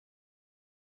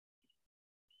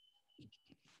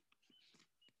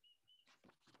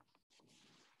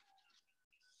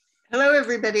Hello,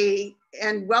 everybody,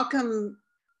 and welcome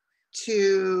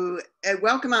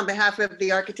on behalf of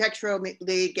the Architectural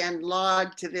League and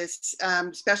LOG to this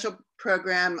special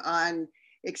program on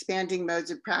expanding modes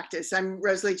of practice. I'm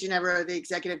Rosalie Ginevra, the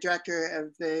Executive Director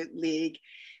of the League.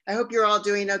 I hope you're all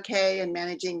doing okay and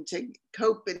managing to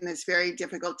cope in this very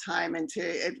difficult time and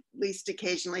to at least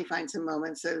occasionally find some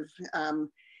moments of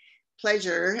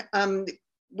pleasure.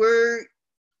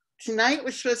 Tonight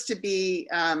was supposed to be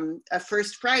a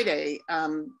First Friday,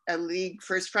 a League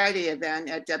First Friday event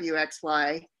at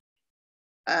WXY,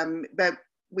 but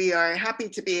we are happy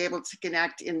to be able to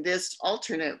connect in this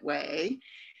alternate way.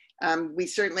 We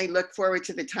certainly look forward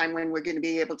to the time when we're going to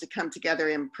be able to come together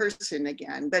in person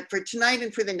again. But for tonight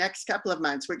and for the next couple of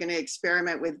months, we're going to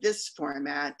experiment with this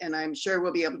format, and I'm sure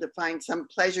we'll be able to find some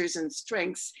pleasures and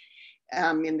strengths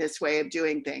in this way of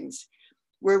doing things.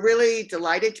 We're really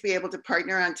delighted to be able to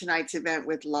partner on tonight's event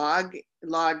with LOG.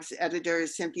 LOG's editor,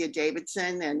 Cynthia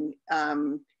Davidson,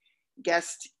 and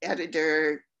guest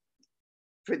editor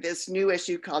for this new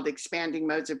issue called Expanding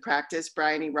Modes of Practice,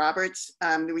 Bryony Roberts,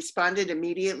 responded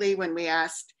immediately when we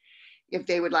asked if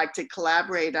they would like to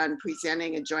collaborate on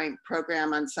presenting a joint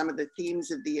program on some of the themes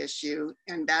of the issue.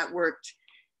 And that worked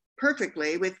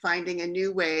perfectly with finding a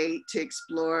new way to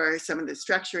explore some of the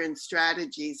structure and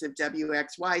strategies of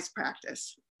WXY's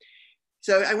practice.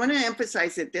 So I want to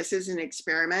emphasize that this is an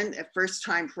experiment, a first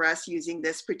time for us using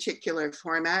this particular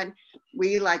format.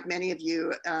 We, like many of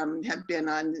you, have been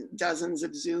on dozens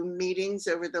of Zoom meetings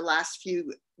over the last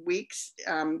few weeks,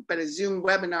 but a Zoom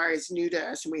webinar is new to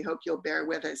us, and we hope you'll bear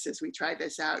with us as we try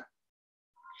this out.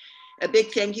 A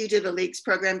big thank you to the League's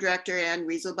program director, Ann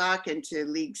Rieselbach, and to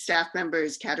League staff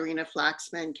members, Katerina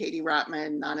Flaxman, Katie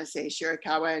Rotman, Nanase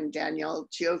Shirakawa, and Daniel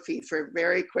Chioffi for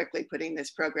very quickly putting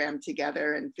this program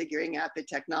together and figuring out the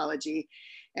technology.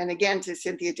 And again, to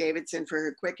Cynthia Davidson for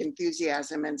her quick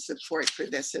enthusiasm and support for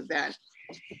this event.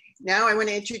 Now I want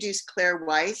to introduce Claire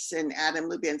Weisz and Adam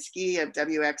Lubinsky of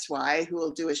WXY, who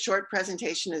will do a short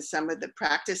presentation of some of the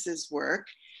practices work,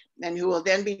 and who will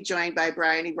then be joined by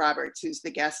Bryony Roberts, who's the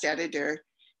guest editor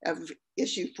of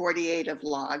issue 48 of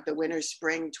LOG, the Winter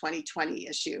Spring 2020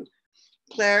 issue.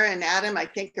 Claire and Adam, I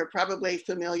think, are probably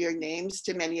familiar names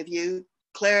to many of you.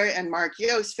 Claire and Mark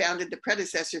Yost founded the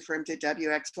predecessor firm to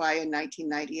WXY in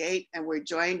 1998, and were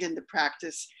joined in the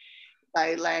practice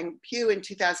by Lang Pugh in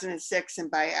 2006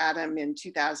 and by Adam in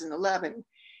 2011.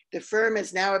 The firm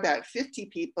is now about 50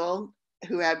 people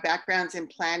who have backgrounds in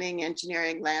planning,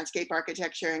 engineering, landscape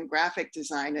architecture, and graphic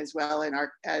design, as well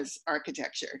as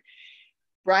architecture.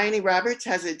 Bryony Roberts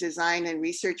has a design and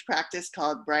research practice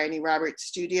called Bryony Roberts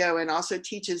Studio, and also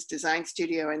teaches design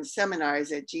studio and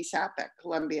seminars at GSAP at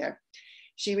Columbia.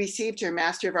 She received her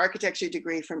Master of Architecture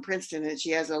degree from Princeton, and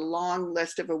she has a long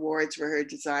list of awards for her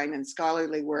design and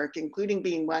scholarly work, including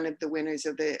being one of the winners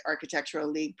of the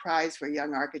Architectural League Prize for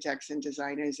Young Architects and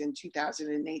Designers in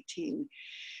 2018.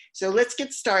 So let's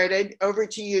get started. Over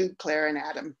to you, Claire and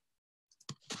Adam.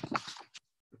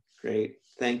 Great,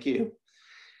 thank you.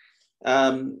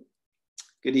 Good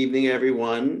evening,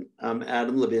 everyone. I'm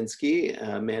Adam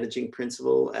Lubinsky, Managing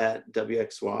Principal at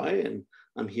WXY, and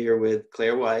I'm here with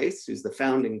Claire Weisz, who's the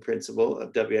founding principal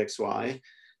of WXY,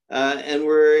 and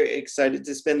we're excited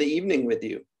to spend the evening with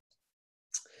you.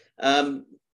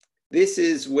 This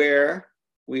is where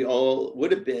we all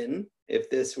would have been if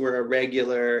this were a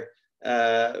regular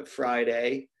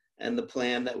Friday and the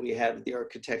plan that we had with the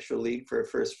Architectural League for a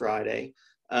First Friday.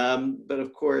 But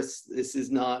of course, this is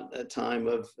not a time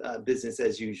of business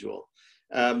as usual.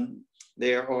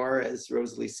 There are, as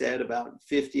Rosalie said, about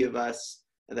 50 of us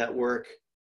that work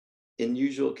in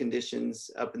usual conditions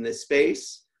up in this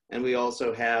space. And we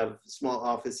also have small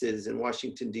offices in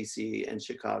Washington, DC and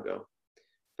Chicago.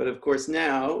 But of course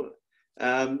now,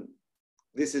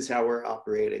 this is how we're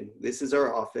operating. This is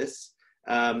our office.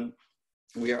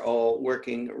 We are all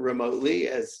working remotely,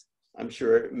 as I'm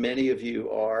sure many of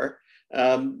you are.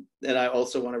 And I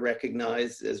also want to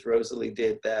recognize, as Rosalie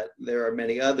did, that there are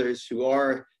many others who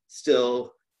are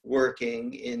still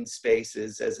working in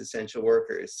spaces as essential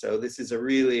workers. So this is a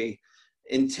really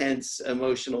intense,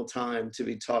 emotional time to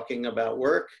be talking about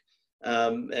work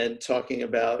and talking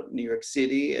about New York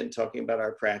City and talking about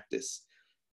our practice.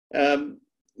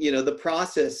 You know, the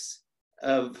process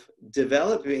of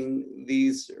developing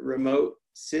these remote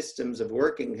systems of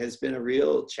working has been a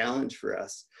real challenge for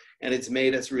us. And it's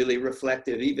made us really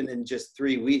reflective, even in just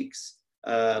 3 weeks,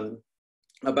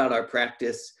 about our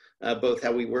practice, both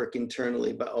how we work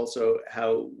internally, but also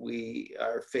how we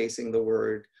are facing the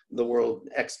world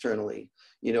externally.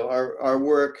 You know, our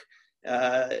work,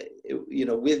 you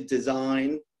know, with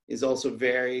design is also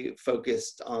very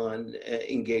focused on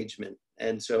engagement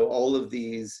And so all of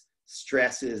these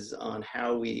stresses on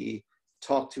how we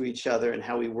talk to each other and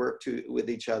how we work with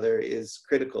each other is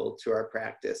critical to our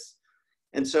practice.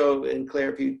 And so, and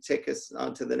Claire, if you take us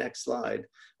on to the next slide,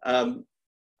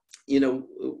 you know,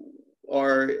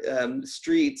 our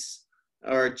streets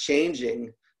are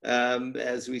changing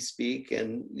as we speak.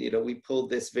 And, you know, we pulled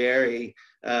this very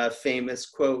famous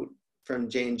quote from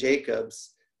Jane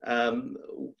Jacobs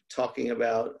talking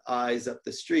about eyes up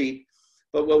the street.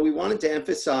 But what we wanted to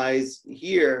emphasize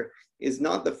here is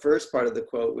not the first part of the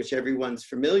quote, which everyone's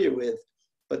familiar with,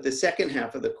 but the second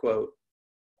half of the quote,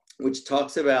 which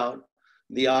talks about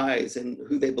the eyes and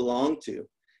who they belong to.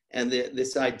 And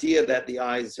this idea that the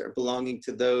eyes are belonging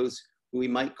to those who we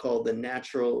might call the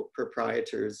natural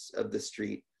proprietors of the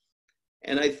street.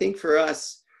 And I think for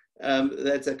us,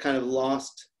 that's a kind of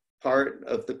lost part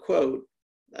of the quote,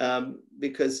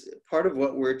 because part of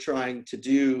what we're trying to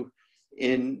do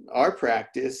in our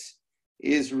practice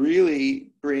is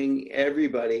really bring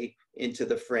everybody into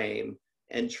the frame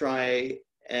and try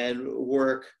and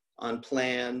work on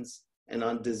plans and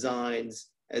on designs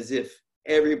as if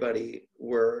everybody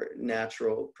were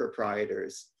natural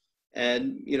proprietors.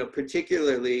 And, you know,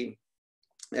 particularly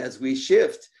as we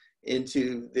shift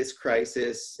into this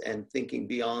crisis and thinking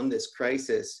beyond this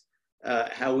crisis,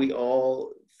 how we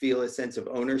all feel a sense of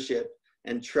ownership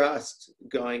and trust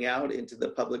going out into the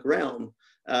public realm,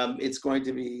 it's going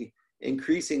to be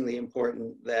increasingly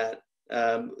important that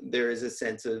there is a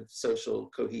sense of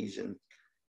social cohesion.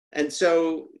 And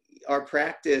so our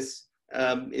practice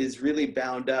is really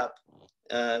bound up,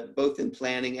 both in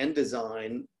planning and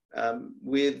design,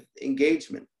 with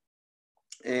engagement.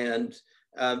 And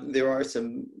there are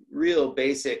some real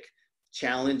basic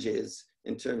challenges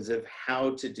in terms of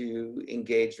how to do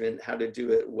engagement, how to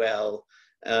do it well.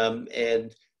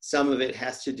 And some of it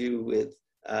has to do with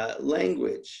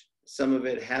language. Some of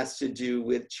it has to do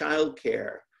with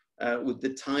childcare, with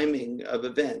the timing of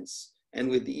events, and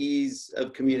with the ease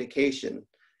of communication.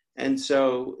 And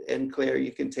so, and Claire,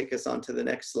 you can take us on to the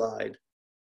next slide.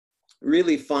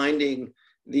 Really finding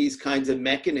these kinds of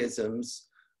mechanisms,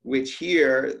 which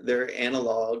here they're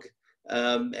analog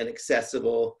and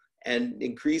accessible, and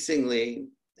increasingly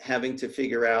having to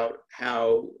figure out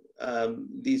how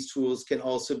these tools can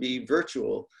also be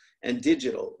virtual and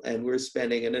digital. And we're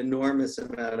spending an enormous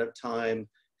amount of time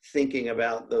thinking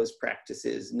about those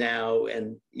practices now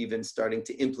and even starting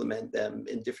to implement them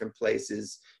in different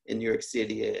places in New York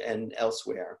City and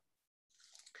elsewhere.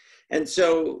 And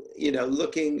so, you know,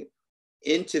 looking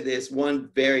into this,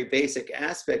 one very basic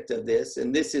aspect of this,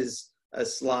 and this is a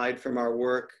slide from our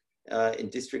work in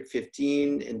District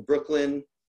 15 in Brooklyn,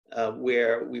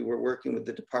 where we were working with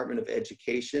the Department of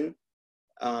Education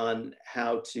on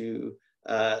how to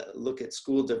look at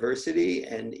school diversity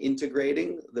and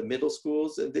integrating the middle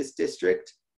schools of this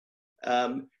district,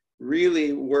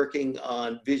 really working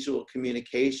on visual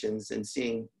communications and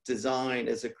seeing design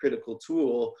as a critical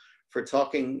tool for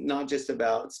talking not just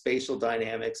about spatial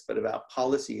dynamics, but about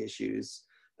policy issues.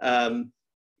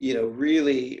 You know,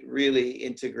 really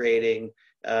integrating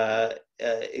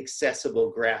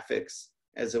accessible graphics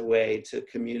as a way to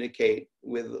communicate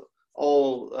with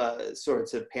all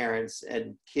sorts of parents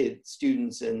and kids,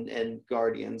 students and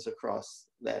guardians across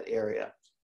that area.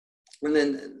 And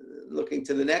then looking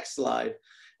to the next slide,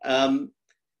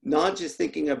 not just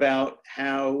thinking about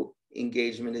how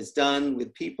engagement is done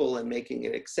with people and making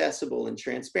it accessible and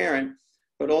transparent,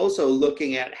 but also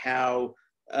looking at how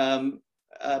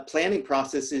planning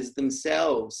processes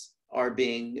themselves are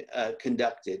being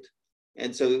conducted.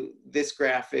 And so this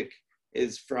graphic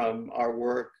is from our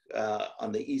work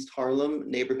on the East Harlem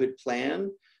neighborhood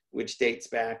plan, which dates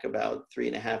back about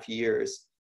 3.5 years,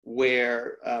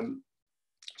 where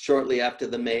shortly after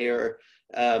the mayor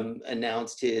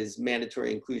announced his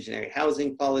mandatory inclusionary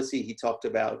housing policy, he talked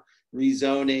about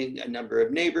rezoning a number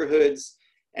of neighborhoods.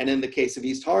 And in the case of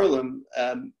East Harlem,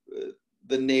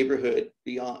 the neighborhood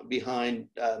behind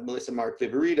Melissa Mark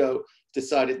Viverito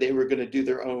decided they were going to do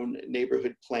their own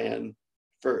neighborhood plan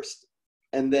first,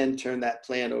 and then turn that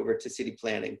plan over to city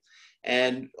planning.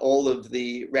 And all of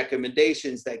the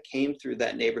recommendations that came through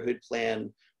that neighborhood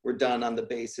plan were done on the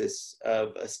basis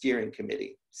of a steering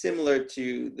committee, similar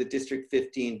to the District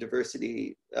 15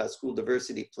 diversity, school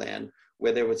diversity plan,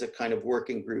 where there was a kind of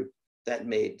working group that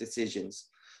made decisions.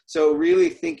 So really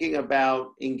thinking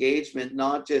about engagement,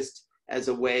 not just as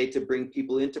a way to bring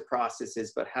people into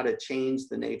processes, but how to change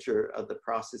the nature of the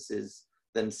processes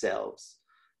themselves.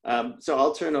 So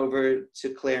I'll turn over to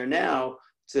Claire now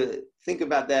to think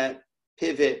about that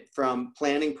pivot from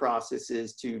planning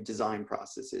processes to design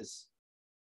processes.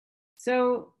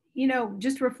 So, you know,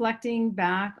 just reflecting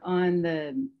back on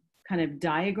the kind of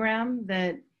diagram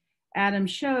that Adam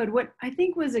showed, what I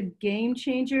think was a game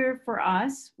changer for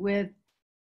us with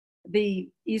the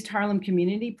East Harlem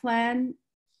Community Plan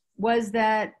was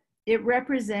that it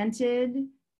represented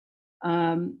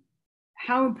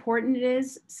how important it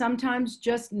is sometimes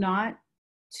just not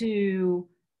to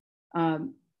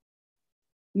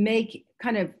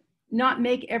not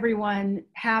make everyone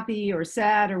happy or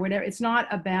sad or whatever. It's not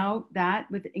about that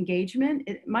with engagement.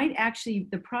 It might actually,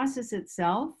 the process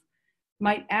itself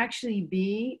might actually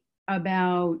be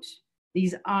about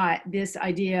this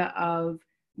idea of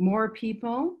more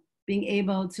people being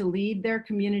able to lead their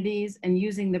communities and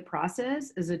using the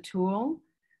process as a tool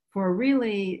for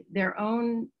really their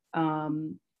own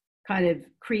kind of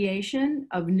creation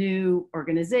of new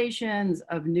organizations,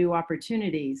 of new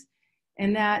opportunities.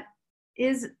 And that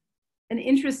is an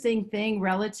interesting thing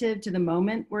relative to the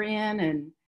moment we're in.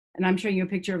 And I'm showing you a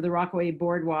picture of the Rockaway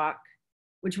Boardwalk,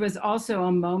 which was also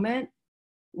a moment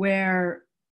where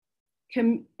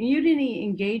community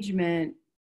engagement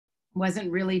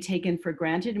wasn't really taken for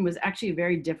granted and was actually a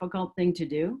very difficult thing to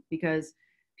do because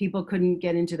people couldn't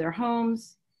get into their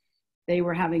homes. They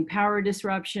were having power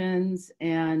disruptions.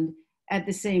 And at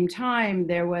the same time,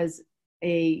 there was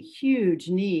a huge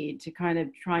need to kind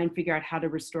of try and figure out how to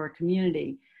restore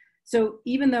community. So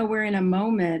even though we're in a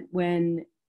moment when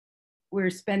we're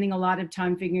spending a lot of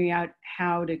time figuring out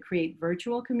how to create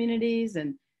virtual communities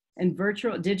and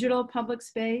virtual digital public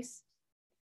space,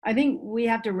 I think we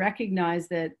have to recognize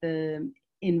that the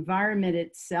environment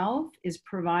itself is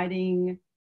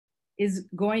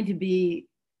going to be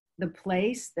the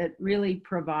place that really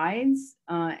provides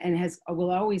and will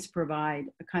always provide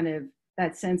a kind of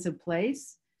that sense of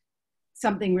place,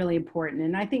 something really important.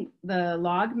 And I think the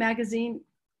Log magazine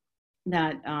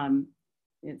that,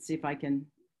 let's see if I can,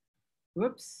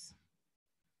 whoops,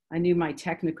 I knew my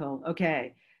technical,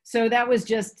 okay. So that was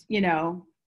just,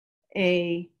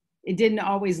 it didn't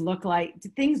always look like,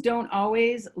 things don't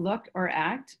always look or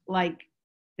act like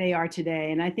they are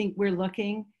today. And I think we're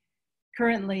looking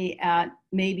currently at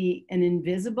maybe an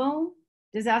invisible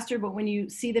disaster, but when you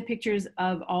see the pictures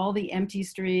of all the empty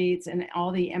streets and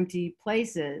all the empty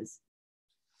places,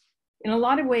 in a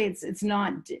lot of ways, it's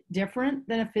not different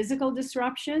than a physical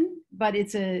disruption, but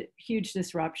it's a huge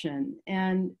disruption.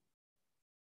 And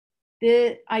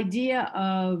the idea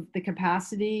of the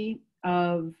capacity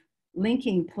of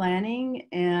linking planning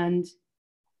and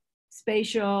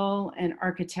spatial and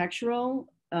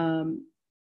architectural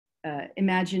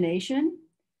imagination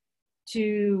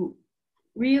to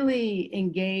really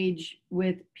engage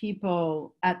with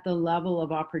people at the level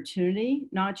of opportunity,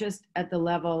 not just at the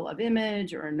level of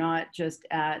image or not just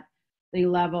at the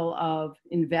level of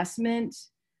investment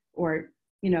or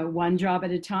one job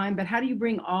at a time, but how do you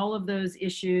bring all of those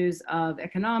issues of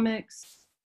economics,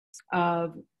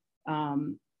 of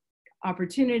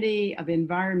opportunity, of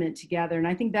environment together? And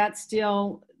I think that's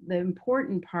still the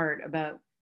important part about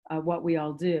what we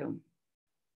all do.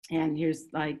 And here's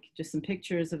just some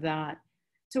pictures of that.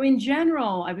 So in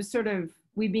general,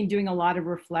 we've been doing a lot of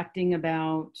reflecting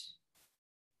about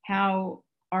how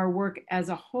our work as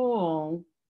a whole,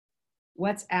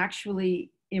 what's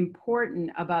actually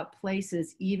important about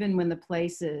places, even when the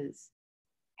places,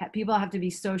 people have to be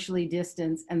socially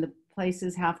distanced and the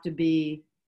places have to be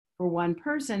for one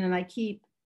person. And I keep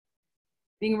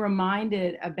being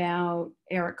reminded about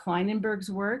Eric Kleinenberg's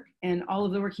work and all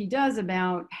of the work he does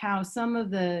about how some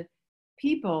of the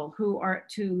people who are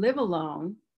to live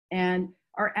alone and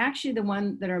are actually the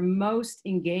ones that are most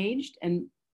engaged and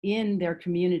in their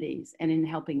communities and in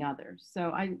helping others.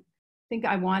 So I think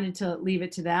I wanted to leave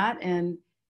it to that and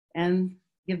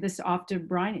give this off to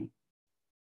Bryony.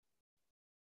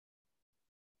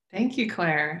 Thank you,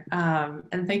 Claire.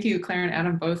 And thank you, Claire and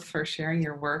Adam, both for sharing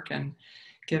your work and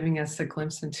giving us a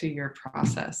glimpse into your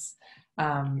process.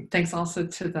 Thanks also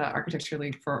to the Architecture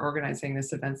League for organizing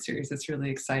this event series. It's really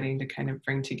exciting to kind of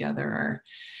bring together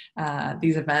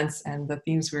these events and the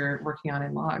themes we're working on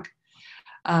in LOG.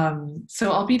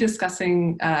 So I'll be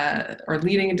discussing or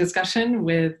leading a discussion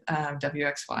with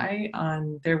WXY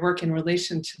on their work in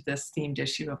relation to this themed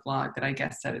issue of LOG that I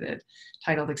guest edited,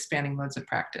 titled Expanding Modes of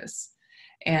Practice,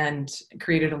 and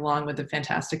created along with the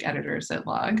fantastic editors at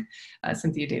LOG,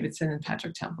 Cynthia Davidson and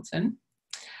Patrick Templeton.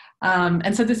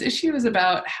 And so this issue is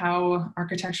about how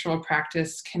architectural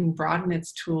practice can broaden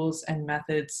its tools and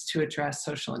methods to address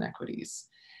social inequities.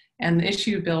 And the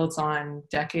issue builds on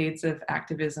decades of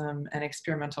activism and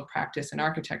experimental practice in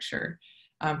architecture,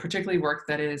 particularly work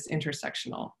that is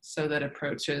intersectional, so that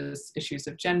approaches issues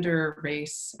of gender,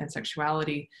 race, and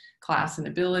sexuality, class, and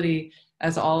ability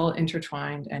as all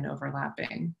intertwined and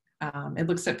overlapping. It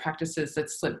looks at practices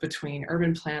that slip between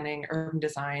urban planning, urban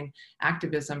design,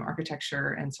 activism,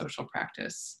 architecture, and social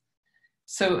practice.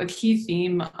 So a key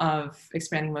theme of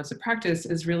expanding modes of practice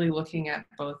is really looking at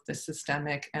both the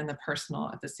systemic and the personal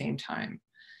at the same time.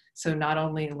 So not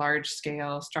only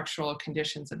large-scale structural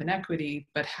conditions of inequity,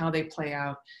 but how they play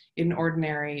out in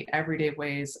ordinary, everyday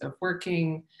ways of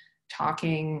working,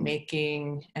 talking,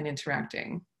 making, and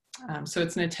interacting. So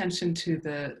it's an attention to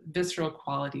the visceral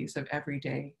qualities of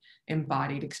everyday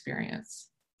embodied experience.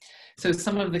 So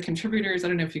some of the contributors, I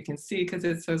don't know if you can see because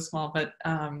it's so small, but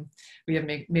we have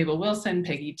Mabel Wilson,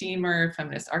 Peggy Deemer,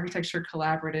 Feminist Architecture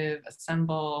Collaborative,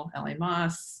 Assemble, LA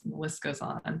Moss, the list goes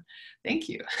on. Thank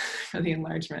you for the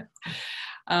enlargement.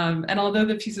 And although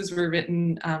the pieces were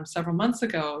written several months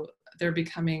ago, they're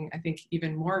becoming, I think,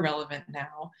 even more relevant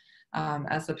now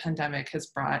as the pandemic has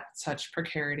brought such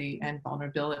precarity and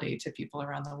vulnerability to people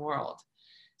around the world.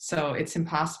 So it's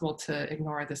impossible to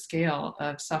ignore the scale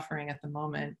of suffering at the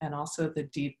moment and also the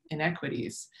deep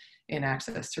inequities in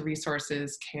access to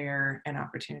resources, care, and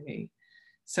opportunity.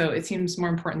 So it seems more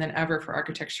important than ever for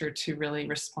architecture to really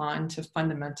respond to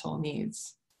fundamental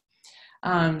needs.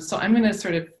 So I'm going to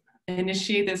sort of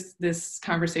initiate this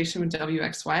conversation with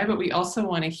WXY, but we also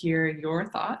want to hear your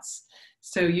thoughts.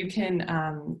 So you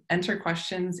can enter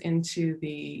questions into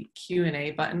the Q&A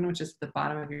button, which is at the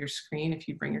bottom of your screen if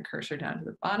you bring your cursor down to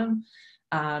the bottom.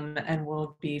 And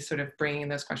we'll be sort of bringing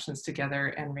those questions together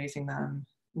and raising them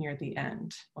near the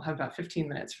end. We'll have about 15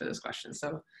 minutes for those questions,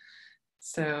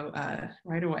 so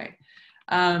right away.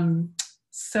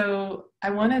 So I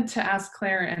wanted to ask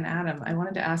Claire and Adam, I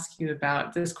wanted to ask you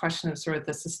about this question of sort of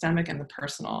the systemic and the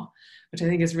personal, which I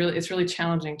think is really, it's really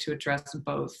challenging to address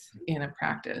both in a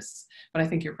practice, but I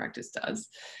think your practice does.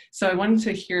 So I wanted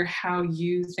to hear how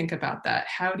you think about that.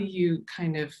 How do you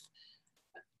kind of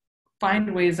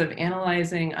find ways of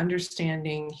analyzing,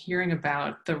 understanding, hearing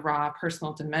about the raw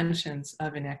personal dimensions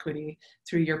of inequity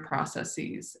through your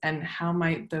processes, and how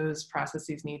might those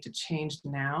processes need to change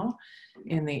now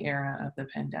in the era of the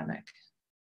pandemic?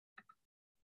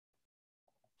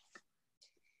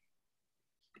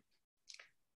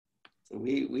 So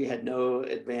we had no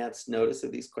advance notice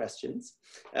of these questions.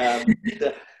 I mean,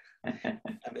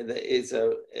 it's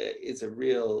a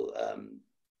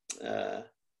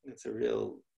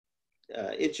real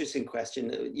interesting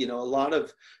question. You know, a lot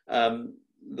of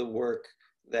the work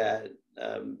that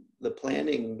the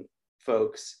planning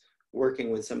folks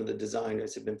working with some of the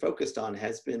designers have been focused on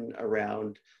has been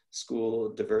around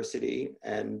school diversity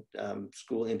and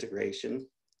school integration.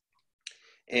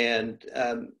 And,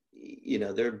 you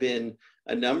know, there have been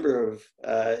a number of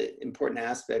important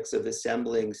aspects of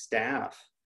assembling staff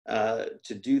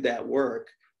to do that work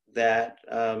that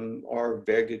are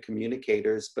very good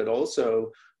communicators, but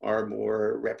also are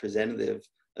more representative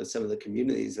of some of the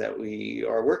communities that we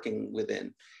are working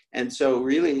within. And so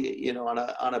really, you know,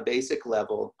 on a basic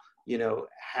level, you know,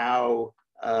 how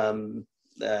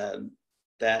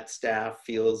that staff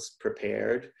feels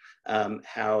prepared,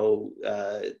 how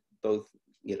both,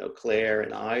 you know, Claire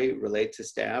and I relate to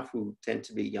staff who tend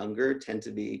to be younger, tend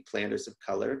to be planners of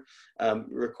color,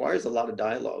 requires a lot of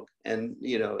dialogue. And,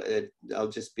 you know, I'll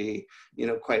just be, you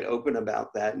know, quite open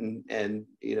about that. And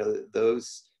you know,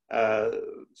 those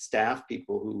staff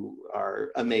people who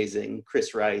are amazing,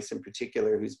 Chris Rice in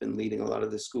particular, who's been leading a lot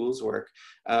of the school's work,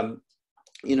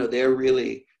 you know, they're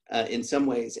really in some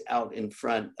ways out in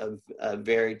front of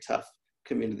very tough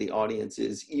community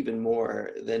audiences, even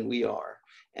more than we are.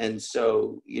 And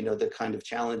so, you know, the kind of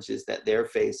challenges that they're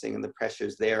facing and the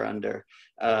pressures they're under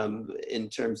in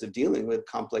terms of dealing with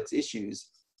complex issues,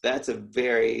 that's a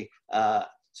very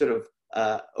sort of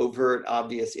overt,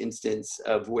 obvious instance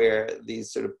of where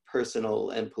these sort of personal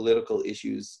and political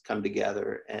issues come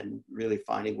together and really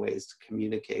finding ways to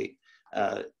communicate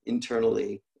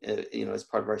internally, you know, as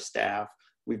part of our staff.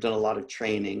 We've done a lot of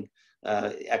training,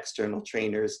 external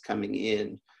trainers coming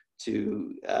in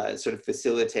to sort of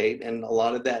facilitate, and a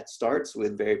lot of that starts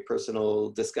with very personal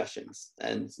discussions.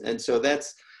 And so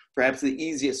that's perhaps the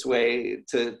easiest way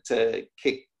to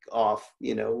kick off,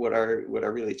 you know, what are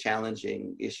really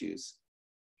challenging issues.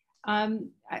 I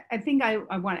think I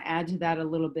want to add to that a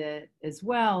little bit as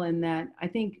well, in that I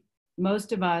think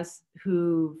most of us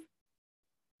who've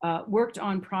worked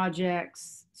on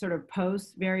projects sort of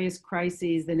post various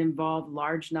crises that involve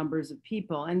large numbers of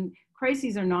people, and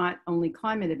crises are not only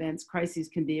climate events, crises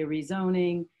can be a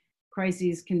rezoning,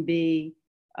 crises can be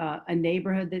a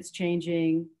neighborhood that's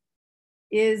changing,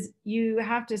 is you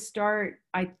have to start,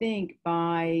 I think,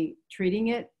 by treating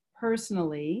it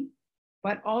personally,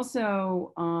 but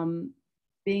also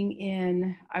being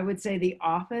in, I would say, the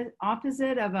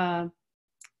opposite of a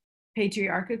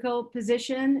patriarchal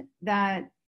position that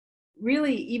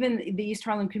really even the East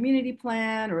Harlem Community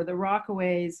Plan or the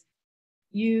Rockaways,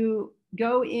 you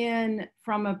go in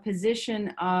from a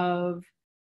position of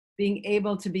being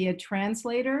able to be a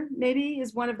translator, maybe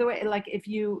is one of the ways. Like if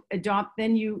you adopt,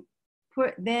 then you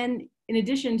put, then in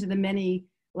addition to the many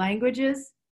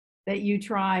languages that you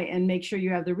try and make sure you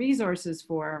have the resources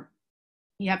for,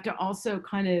 you have to also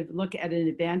kind of look at an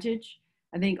advantage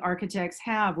I think architects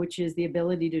have, which is the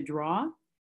ability to draw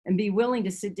and be willing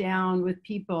to sit down with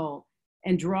people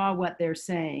and draw what they're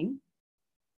saying,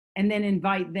 and then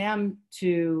invite them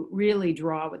to really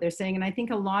draw what they're saying. And I think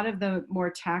a lot of the more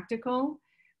tactical,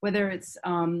 whether it's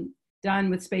done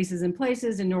with Spaces and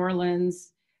Places in New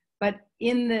Orleans, but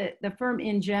in the firm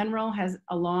in general has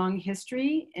a long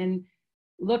history in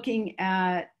looking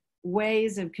at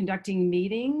ways of conducting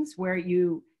meetings where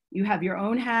you have your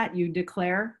own hat, you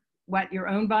declare what your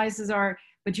own biases are,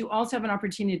 but you also have an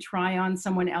opportunity to try on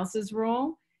someone else's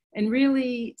role and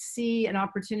really see an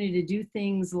opportunity to do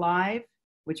things live,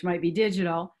 which might be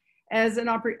digital, as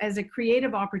a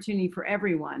creative opportunity for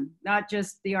everyone, not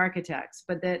just the architects,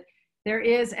 but that there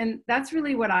is, and that's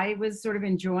really what I was sort of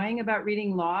enjoying about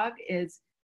reading Log is,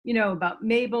 you know, about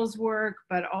Mabel's work,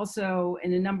 but also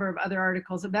in a number of other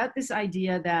articles about this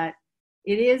idea that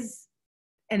it is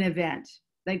an event.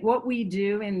 Like what we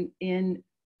do in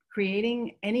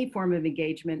creating any form of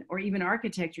engagement or even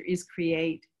architecture is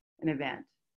create an event,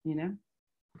 you know?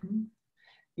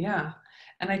 Yeah.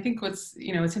 And I think what's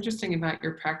interesting about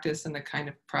your practice and the kind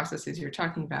of processes you're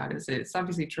talking about is it's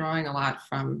obviously drawing a lot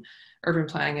from urban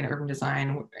planning and urban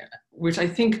design, which I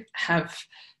think have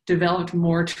developed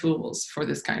more tools for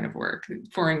this kind of work,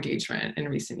 for engagement in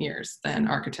recent years than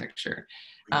architecture.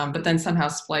 But then somehow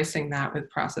splicing that with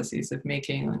processes of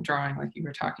making and drawing like you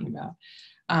were talking about.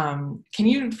 Can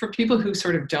you, for people who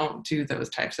sort of don't do those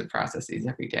types of processes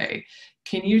every day,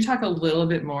 can you talk a little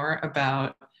bit more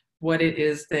about what it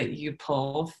is that you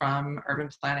pull from urban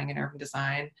planning and urban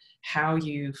design, how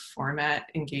you format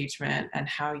engagement, and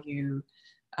how you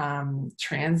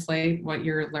translate what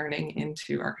you're learning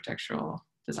into architectural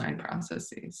design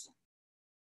processes?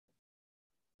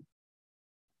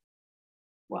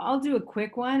 Well, I'll do a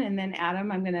quick one, and then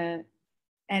Adam,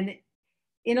 and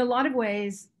in a lot of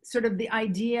ways, sort of the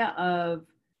idea of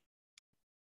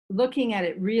looking at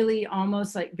it really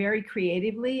almost like very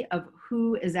creatively of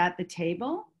who is at the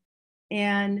table,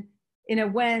 and in a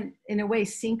way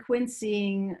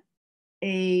sequencing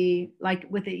like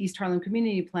with the East Harlem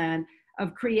Community Plan,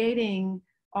 of creating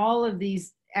all of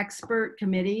these expert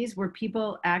committees where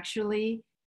people actually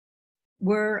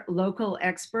were local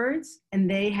experts and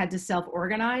they had to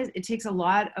self-organize. It takes a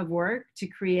lot of work to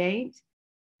create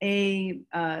a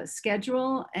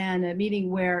schedule and a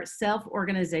meeting where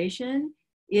self-organization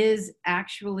is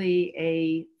actually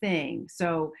a thing.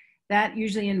 So that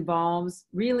usually involves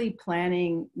really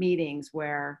planning meetings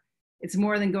where it's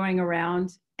more than going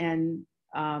around and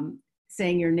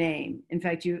saying your name. In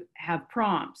fact, you have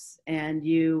prompts and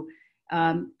you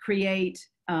create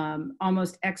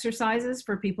almost exercises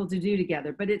for people to do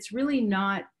together, but it's really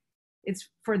not, it's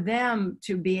for them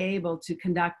to be able to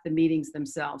conduct the meetings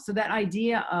themselves. So that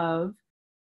idea of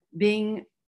being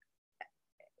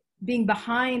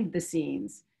behind the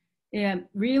scenes and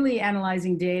really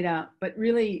analyzing data, but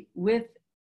really with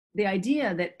the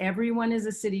idea that everyone is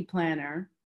a city planner,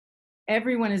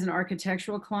 everyone is an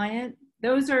architectural client.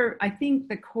 Those are, I think,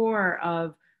 the core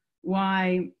of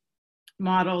why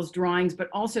models, drawings, but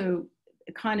also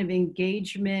kind of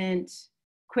engagement,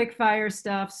 quick fire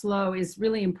stuff, slow is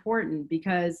really important,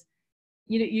 because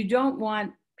you don't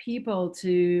want people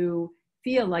to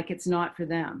feel like it's not for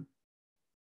them.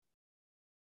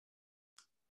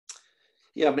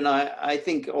 Yeah, I mean, I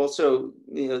think also,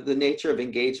 the nature of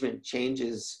engagement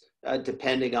changes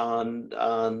depending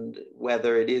on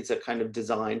whether it is a kind of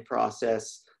design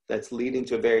process that's leading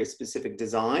to a very specific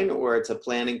design, or it's a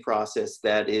planning process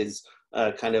that is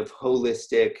kind of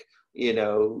holistic,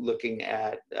 looking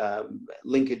at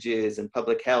linkages and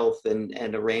public health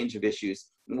and a range of issues.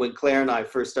 When Claire and I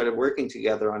first started working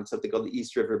together on something called the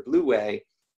East River Blueway,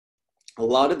 a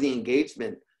lot of the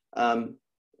engagement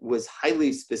was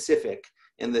highly specific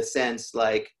in the sense,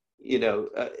 like,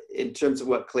 in terms of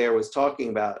what Claire was talking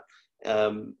about,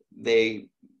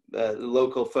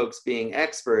 local folks being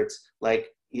experts, like,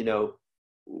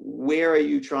 where are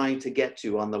you trying to get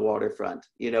to on the waterfront?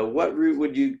 What route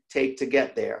would you take to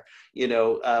get there?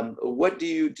 What do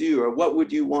you do, or what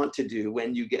would you want to do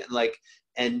when you get, like,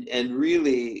 and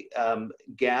really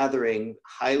gathering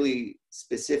highly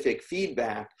specific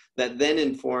feedback that then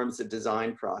informs the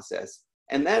design process.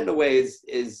 And that in a way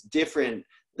is different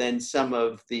than some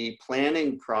of the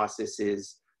planning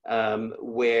processes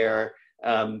where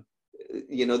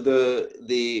you know,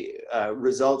 the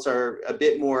results are a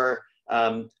bit more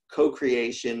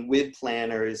co-creation with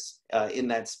planners in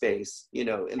that space. You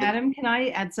know, Adam, can I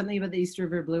add something about the East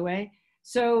River Blueway?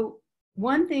 So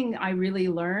one thing I really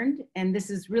learned, and this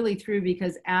is really true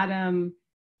because Adam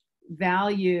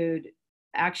valued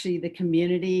actually the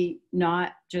community,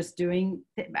 not just doing,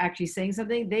 actually saying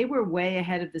something. They were way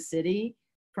ahead of the city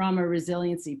from a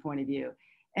resiliency point of view.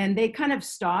 And they kind of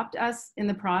stopped us in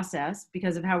the process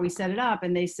because of how we set it up.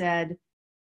 And they said,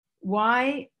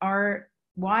 why are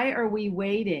we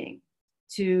waiting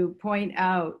to point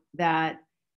out that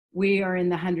we are in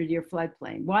the 100-year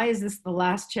floodplain? Why is this the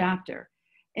last chapter?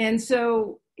 And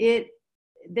so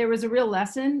there was a real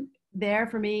lesson there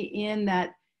for me in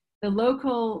that the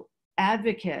local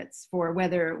advocates for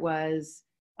whether it was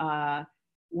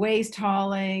waste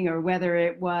hauling or whether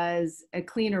it was a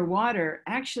cleaner water,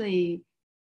 actually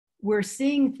we're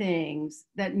seeing things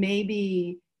that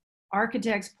maybe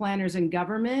architects, planners, and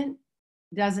government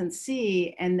doesn't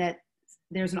see, and that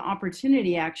there's an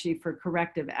opportunity actually for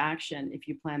corrective action if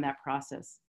you plan that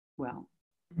process well.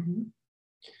 Mm-hmm.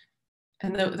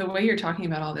 And the way you're talking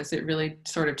about all this, it really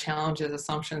sort of challenges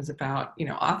assumptions about, you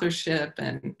know, authorship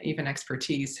and even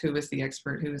expertise. Who is the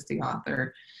expert? Who is the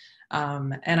author?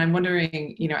 And I'm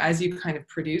wondering, you know, as you kind of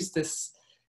produce this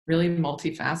really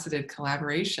multifaceted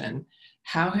collaboration,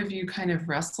 how have you kind of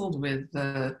wrestled with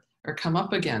or come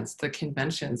up against the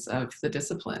conventions of the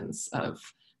disciplines of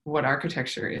what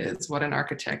architecture is, what an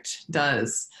architect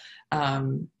does?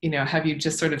 You know, have you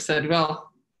just sort of said, well,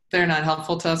 they're not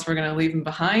helpful to us, we're going to leave them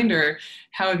behind? Or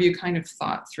how have you kind of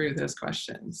thought through those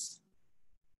questions?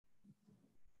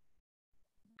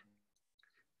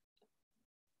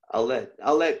 I'll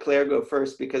let Claire go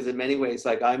first, because in many ways,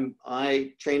 like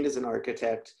I trained as an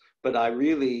architect, but I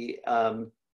really,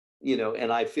 you know,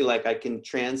 and I feel like I can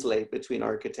translate between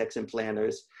architects and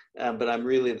planners, but I'm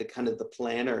really the kind of the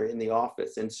planner in the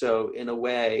office. And so in a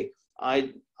way,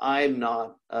 I'm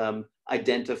not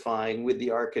identifying with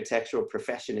the architectural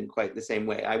profession in quite the same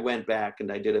way. I went back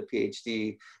and I did a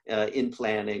PhD in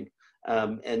planning.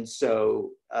 And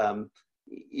so,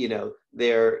 you know,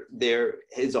 there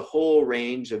is a whole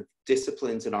range of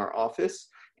disciplines in our office,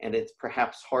 and it's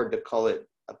perhaps hard to call it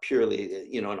a purely,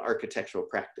 you know, an architectural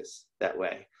practice that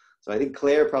way. So I think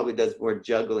Claire probably does more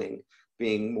juggling,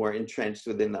 being more entrenched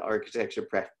within the architecture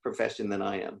profession than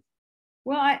I am.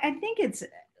 Well, I think it's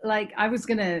like, I was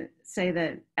going to say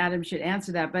that Adam should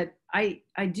answer that, but I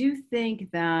do think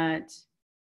that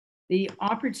the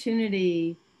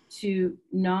opportunity to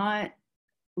not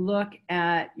look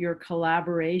at your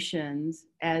collaborations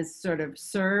as sort of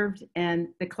served and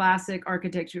the classic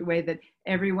architecture way that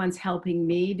everyone's helping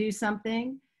me do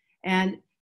something,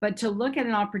 but to look at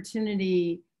an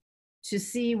opportunity to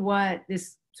see what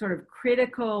this sort of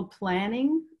critical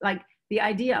planning, like the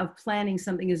idea of planning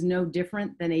something is no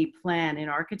different than a plan in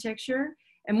architecture.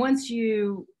 And once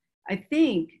you, I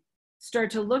think, start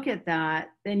to look at that,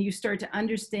 then you start to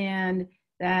understand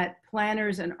that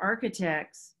planners and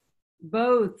architects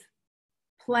both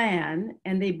plan,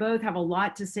 and they both have a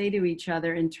lot to say to each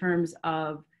other in terms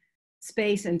of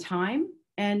space and time.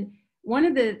 And one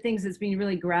of the things that's been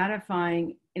really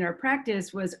gratifying in our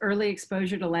practice was early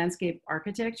exposure to landscape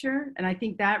architecture. And I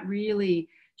think that really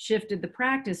shifted the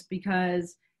practice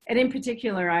because, and in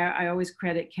particular, I always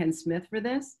credit Ken Smith for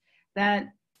this, that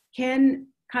Ken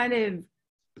kind of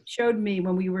showed me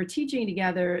when we were teaching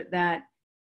together that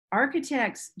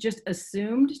architects just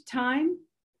assumed time,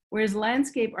 whereas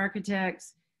landscape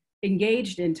architects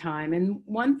engaged in time. And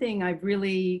one thing I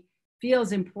really feel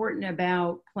is important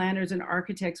about planners and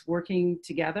architects working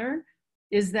together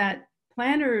is that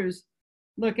planners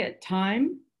look at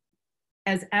time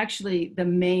as actually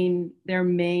their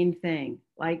main thing.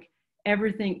 Like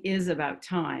everything is about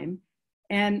time.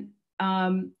 And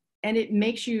it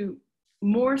makes you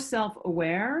more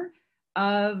self-aware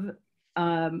of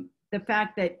the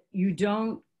fact that you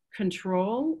don't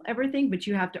control everything, but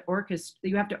you have to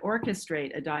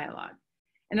orchestrate a dialogue.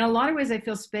 And in a lot of ways, I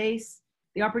feel space,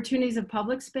 the opportunities of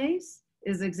public space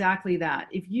is exactly that.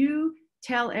 If you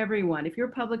tell everyone, if your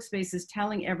public space is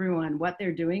telling everyone what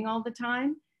they're doing all the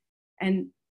time, and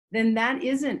then that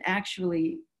isn't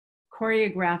actually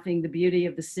choreographing the beauty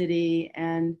of the city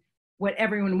and what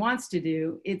everyone wants to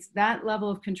do. It's that level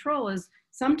of control is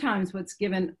sometimes what's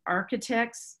given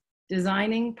architects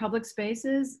designing public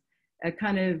spaces a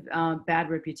kind of bad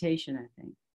reputation, I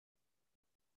think.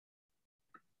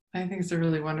 I think it's a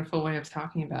really wonderful way of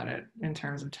talking about it in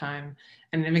terms of time.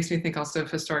 And it makes me think also of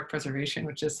historic preservation,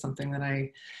 which is something that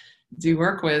I do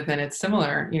work with, and it's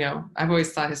similar. You know, I've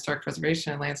always thought historic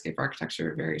preservation and landscape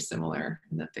architecture are very similar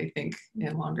in that they think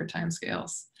in longer time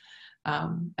scales.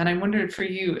 And I wondered for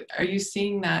you, are you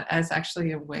seeing that as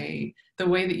actually a way, the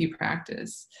way that you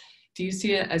practice, do you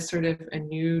see it as sort of a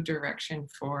new direction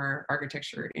for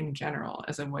architecture in general,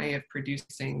 as a way of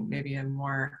producing maybe a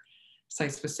more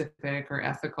site-specific or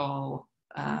ethical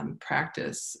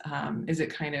practice? Is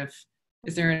it kind of,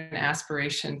 is there an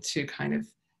aspiration to kind of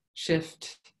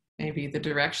shift maybe the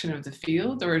direction of the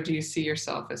field, or do you see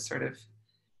yourself as sort of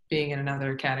being in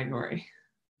another category?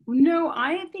 No,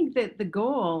 I think that the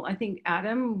goal, I think,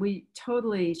 Adam, we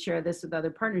totally share this with other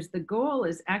partners. The goal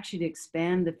is actually to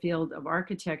expand the field of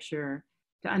architecture,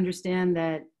 to understand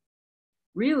that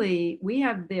really we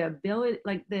have the ability,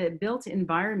 like the built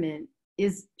environment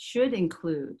should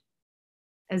include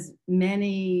as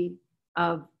many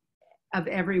of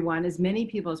everyone, as many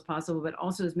people as possible, but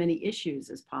also as many issues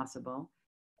as possible.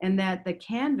 And that the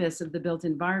canvas of the built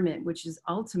environment, which is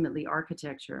ultimately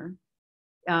architecture,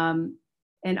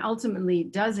 and ultimately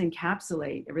does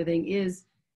encapsulate everything,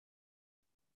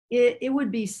 it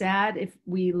would be sad if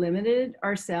we limited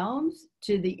ourselves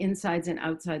to the insides and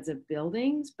outsides of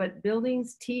buildings, but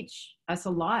buildings teach us a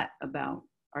lot about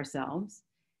ourselves.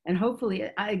 And hopefully,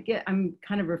 I'm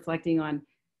kind of reflecting on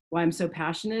why I'm so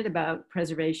passionate about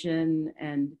preservation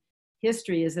and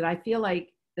history, is that I feel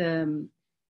like the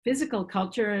physical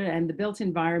culture and the built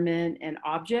environment and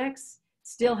objects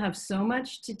still have so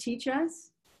much to teach us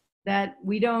that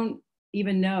we don't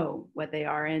even know what they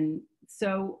are. And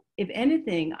so if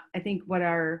anything, I think what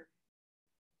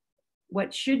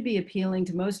should be appealing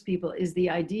to most people is the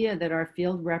idea that our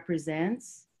field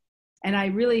represents, and I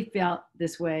really felt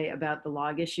this way about the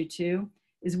log issue too,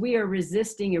 is we are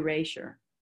resisting erasure,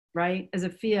 right? As a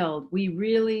field, we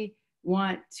really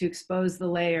want to expose the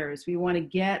layers. We want to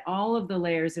get all of the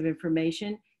layers of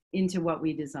information into what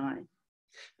we design.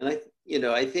 And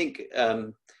I think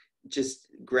just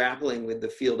grappling with the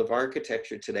field of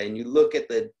architecture today, and you look at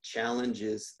the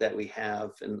challenges that we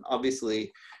have, and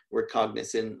obviously we're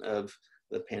cognizant of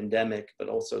the pandemic, but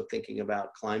also thinking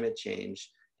about climate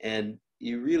change, and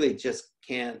you really just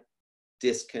can't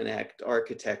disconnect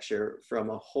architecture from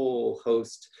a whole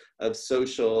host of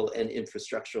social and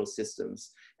infrastructural systems.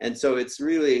 And so it's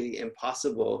really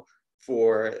impossible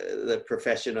for the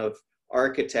profession of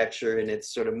architecture in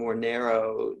its sort of more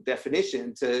narrow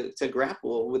definition to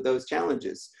grapple with those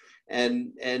challenges.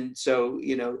 And so,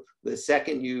 you know, the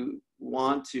second you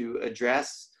want to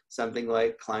address something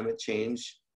like climate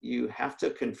change, you have to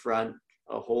confront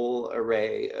a whole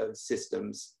array of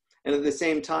systems. And at the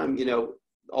same time, you know,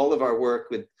 all of our work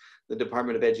with the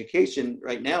Department of Education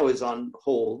right now is on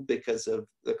hold because of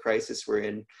the crisis we're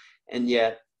in. And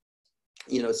yet,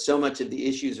 you know, so much of the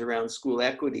issues around school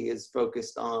equity is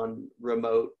focused on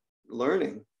remote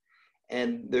learning.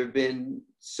 And there have been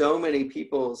so many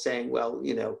people saying, well,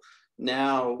 you know,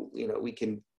 now, you know, we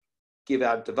can give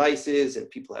out devices and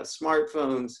people have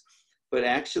smartphones, but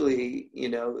actually, you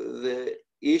know, the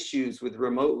issues with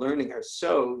remote learning are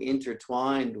so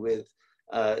intertwined with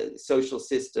social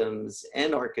systems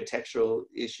and architectural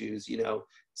issues. You know,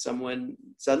 someone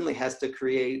suddenly has to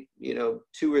create, you know,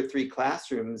 2 or 3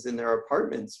 classrooms in their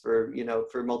apartments for, you know,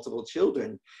 for multiple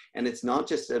children. And it's not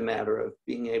just a matter of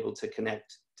being able to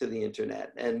connect to the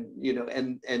internet. And, you know,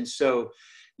 and so,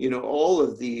 you know, all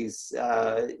of these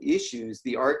issues,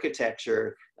 the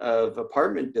architecture of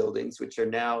apartment buildings, which are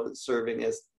now serving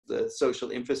as the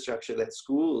social infrastructure that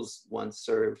schools once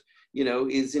served, you know,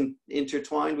 is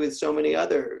intertwined with so many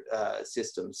other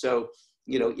systems. So,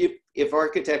 you know, if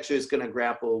architecture is going to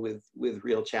grapple with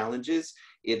real challenges,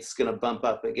 it's going to bump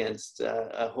up against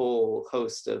a whole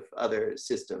host of other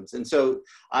systems. And so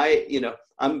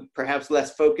I'm perhaps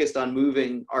less focused on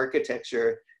moving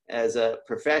architecture as a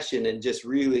profession and just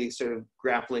really sort of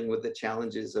grappling with the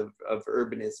challenges of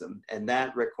urbanism. And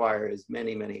that requires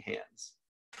many, many hands.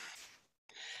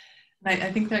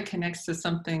 I think that connects to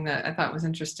something that I thought was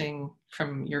interesting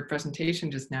from your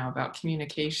presentation just now about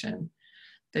communication,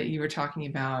 that you were talking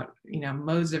about, you know,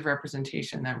 modes of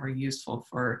representation that were useful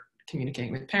for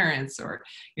communicating with parents or,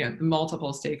 you know,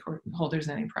 multiple stakeholders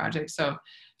in any project. So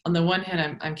on the one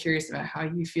hand, I'm curious about how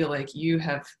you feel like you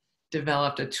have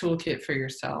developed a toolkit for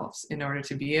yourselves in order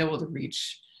to be able to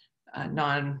reach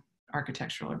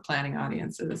non-architectural or planning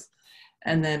audiences,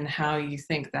 and then how you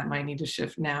think that might need to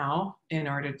shift now in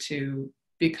order to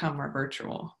become more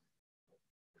virtual.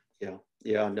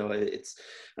 Yeah, no,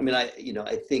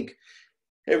 I think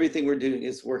everything we're doing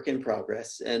is work in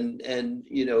progress, and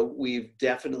you know, we've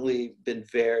definitely been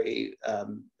very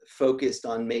focused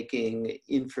on making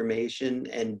information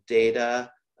and data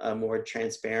more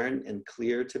transparent and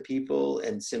clear to people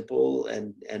and simple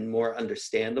and more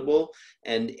understandable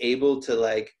and able to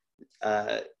like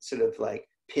sort of like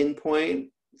pinpoint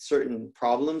certain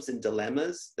problems and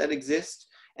dilemmas that exist,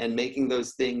 and making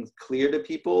those things clear to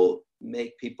people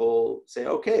make people say,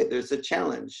 okay, there's a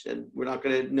challenge and we're not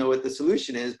going to know what the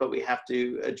solution is, but we have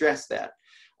to address that.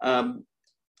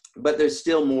 But there's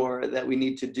still more that we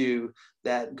need to do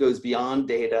that goes beyond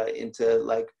data into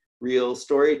like real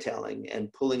storytelling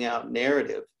and pulling out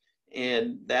narrative.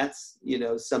 And that's, you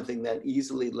know, something that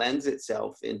easily lends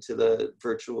itself into the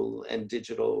virtual and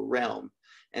digital realm.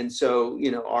 And so,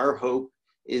 you know, our hope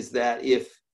is that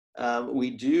if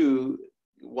we do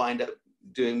wind up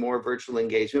doing more virtual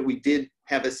engagement, we did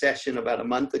have a session about a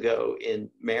month ago in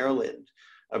Maryland,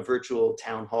 a virtual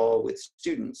town hall with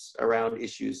students around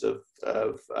issues of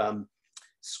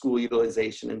school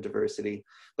utilization and diversity,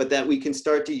 but that we can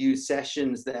start to use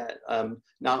sessions that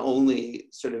not only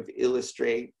sort of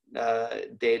illustrate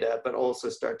data, but also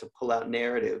start to pull out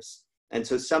narratives. And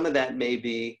so some of that may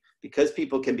be, because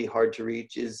people can be hard to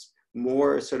reach, is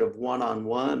more sort of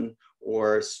one-on-one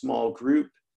or small group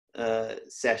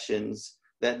sessions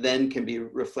that then can be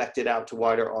reflected out to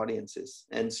wider audiences.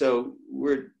 And so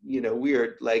we're, you know, we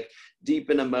are like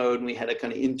deep in a mode, and we had a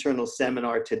kind of internal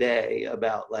seminar today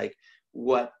about like,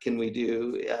 what can we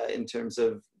do in terms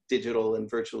of digital and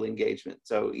virtual engagement.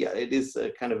 So yeah, it is a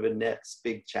kind of a next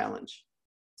big challenge.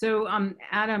 So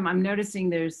Adam, I'm noticing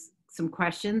there's some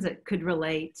questions that could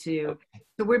relate to, okay.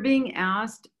 So we're being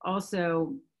asked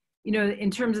also, you know, in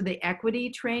terms of the equity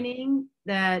training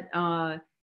that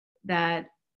that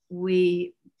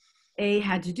we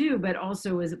had to do, but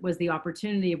also was the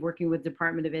opportunity of working with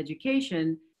Department of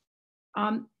Education.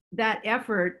 That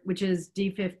effort, which is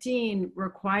D15,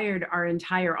 required our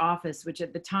entire office, which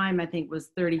at the time I think was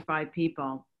 35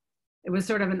 people. It was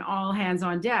sort of an all hands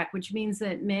on deck, which means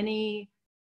that many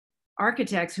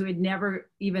architects who had never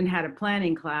even had a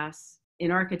planning class in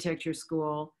architecture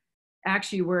school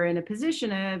actually were in a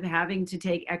position of having to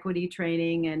take equity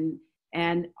training,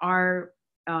 and our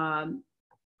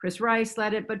Chris Rice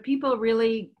led it, but people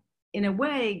really, in a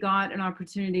way, got an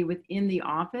opportunity within the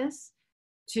office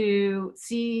to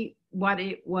see what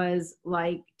it was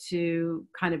like to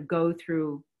kind of go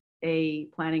through a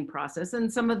planning process.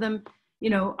 And some of them, you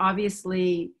know,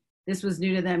 obviously this was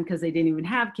new to them because they didn't even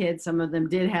have kids. Some of them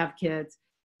did have kids.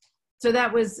 So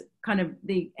that was kind of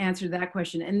the answer to that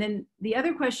question. And then the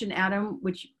other question, Adam,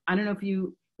 which I don't know if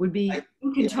you would be,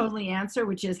 you can totally answer,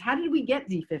 which is, how did we get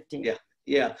D15?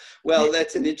 Yeah. Well,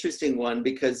 that's an interesting one,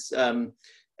 because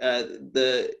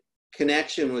the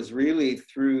connection was really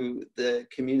through the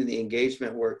community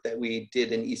engagement work that we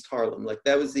did in East Harlem. Like,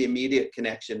 that was the immediate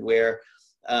connection, where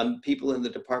people in the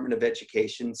Department of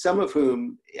Education, some of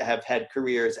whom have had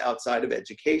careers outside of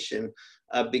education,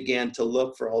 began to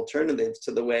look for alternatives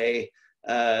to the way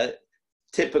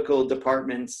typical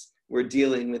departments were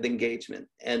dealing with engagement.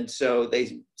 And so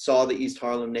they saw the East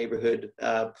Harlem neighborhood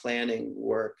planning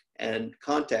work and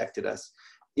contacted us.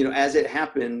 You know, as it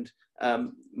happened,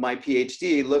 my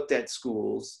PhD looked at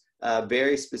schools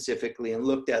very specifically, and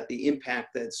looked at the impact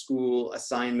that school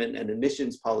assignment and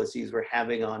admissions policies were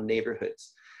having on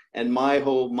neighborhoods. And my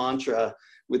whole mantra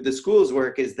with the schools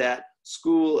work is that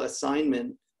school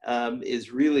assignment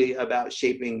is really about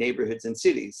shaping neighborhoods and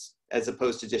cities, as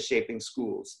opposed to just shaping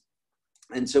schools.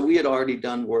 And so we had already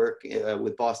done work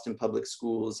with Boston Public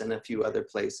Schools and a few other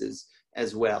places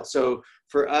as well. So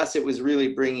for us, it was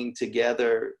really bringing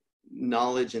together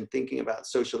knowledge and thinking about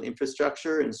social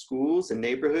infrastructure in schools and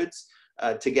neighborhoods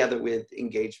together with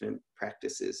engagement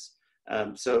practices.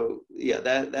 So yeah,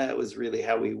 that was really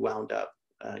how we wound up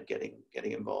getting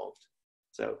involved.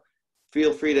 So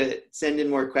feel free to send in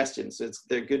more questions.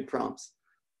 They're good prompts.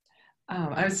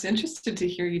 I was interested to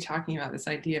hear you talking about this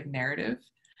idea of narrative,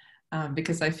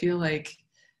 because I feel like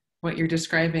what you're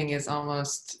describing is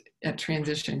almost a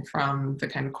transition from the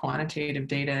kind of quantitative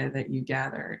data that you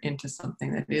gather into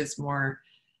something that is more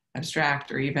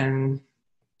abstract, or even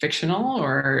fictional,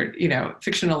 or, you know,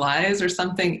 fictionalized, or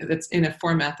something that's in a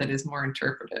format that is more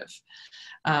interpretive.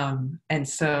 And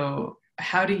so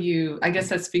how do you, I guess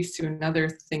that speaks to another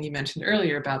thing you mentioned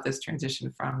earlier about this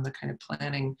transition from the kind of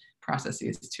planning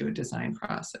processes to a design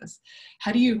process.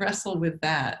 How do you wrestle with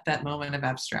that moment of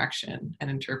abstraction and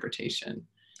interpretation?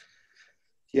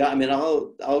 Yeah, I mean,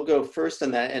 I'll go first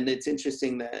on that. And it's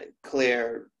interesting that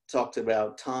Claire talked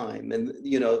about time, and,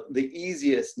 you know, the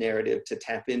easiest narrative to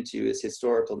tap into is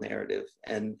historical narrative,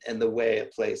 and the way a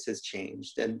place has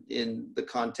changed. And in the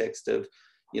context of,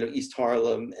 you know, East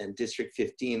Harlem and District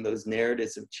 15, those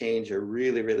narratives of change are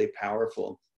really, really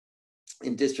powerful.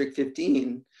 in District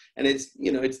 15, and it's,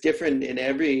 you know, it's different in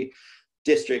every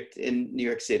district in New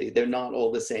York City. They're not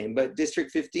all the same, but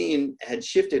District 15 had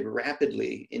shifted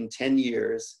rapidly in 10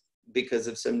 years because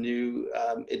of some new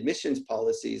admissions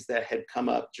policies that had come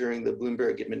up during the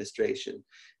Bloomberg administration.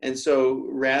 And so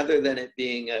rather than it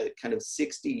being a kind of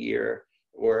 60-year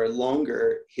or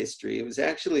longer history, it was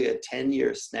actually a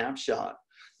 10-year snapshot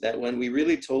that when we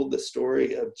really told the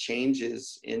story of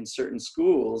changes in certain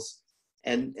schools,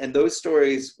 and those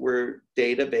stories were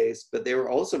data-based, but they were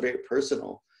also very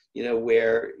personal, you know,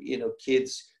 where, you know,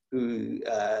 kids who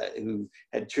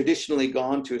had traditionally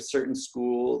gone to a certain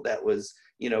school that was,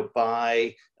 you know,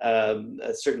 by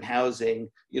a certain housing,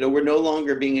 you know, were no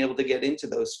longer being able to get into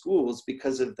those schools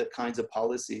because of the kinds of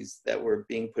policies that were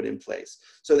being put in place.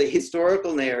 So the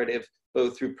historical narrative,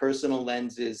 both through personal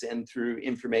lenses and through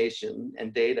information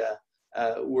and data,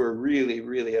 were really,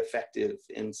 really effective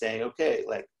in saying, okay,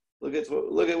 like, look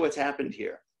at what's happened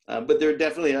here. But there are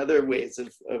definitely other ways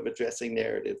of addressing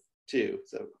narrative too.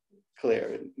 So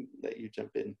Claire, let you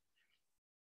jump in.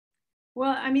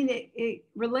 Well, I mean, it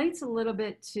relates a little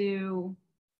bit to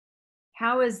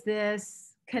how is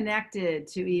this connected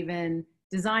to even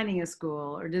designing a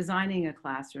school or designing a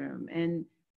classroom. And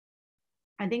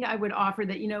I think I would offer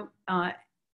that, you know,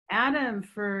 Adam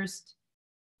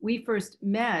we first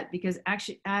met because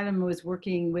actually Adam was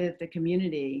working with the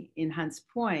community in Hunts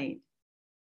Point.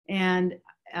 And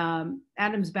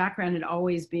Adam's background had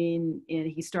always been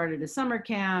he started a summer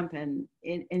camp and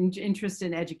interest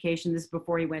in education. This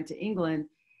before he went to England.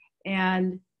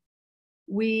 And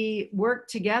we worked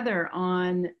together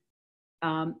on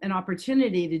an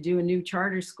opportunity to do a new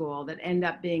charter school that ended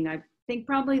up being, I think,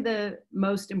 probably the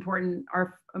most important,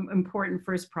 our important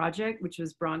first project, which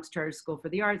was Bronx Charter School for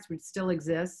the Arts, which still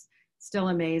exists, still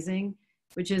amazing,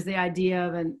 which is the idea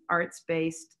of an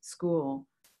arts-based school.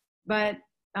 But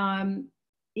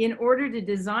in order to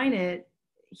design it,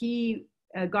 he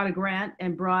got a grant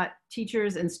and brought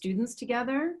teachers and students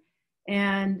together.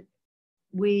 And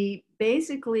we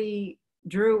basically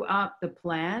drew up the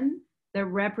plan that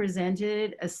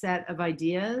represented a set of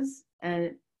ideas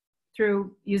and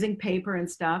through using paper and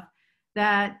stuff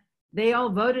that they all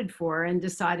voted for and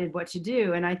decided what to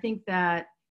do. And I think that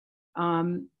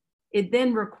it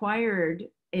then required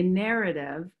a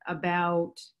narrative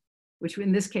about, which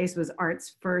in this case was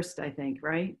arts first, I think,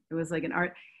 right? It was like an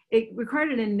art, it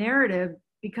required a narrative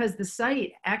because the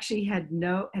site actually had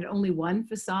only one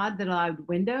facade that allowed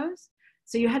windows.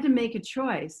 So you had to make a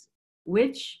choice,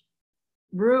 which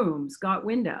rooms got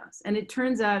windows. And it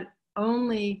turns out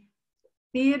only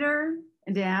theater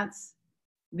and dance,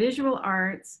 visual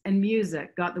arts, and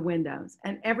music got the windows,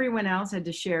 and everyone else had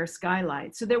to share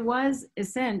skylights. So there was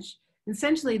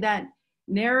essentially that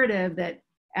narrative that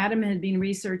Adam had been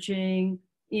researching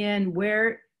in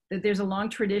that there's a long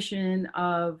tradition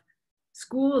of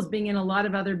schools being in a lot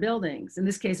of other buildings. In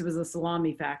this case, it was a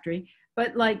salami factory.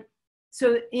 But like,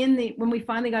 so when we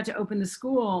finally got to open the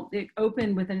school, it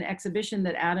opened with an exhibition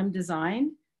that Adam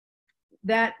designed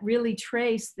that really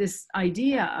traced this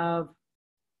idea of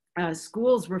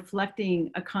schools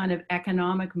reflecting a kind of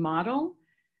economic model.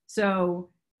 So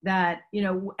that, you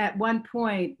know, at one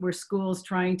point were schools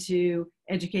trying to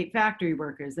educate factory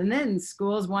workers, and then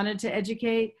schools wanted to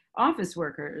educate office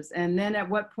workers. And then at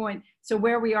what point, so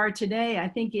where we are today, I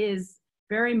think is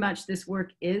very much this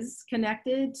work is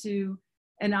connected to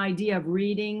an idea of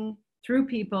reading through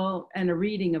people and a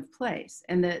reading of place.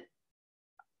 And that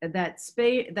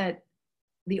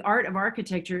the art of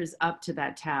architecture is up to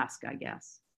that task, I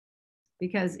guess,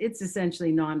 because it's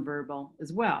essentially nonverbal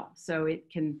as well. So it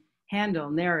can handle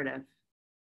narrative.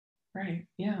 Right,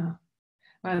 yeah.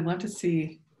 Well, I'd love to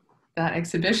see that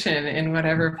exhibition in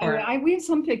whatever part. We have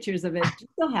some pictures of it. Do you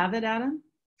still have it, Adam?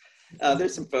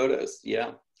 There's some photos,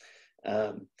 yeah.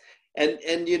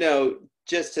 And you know,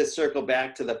 just to circle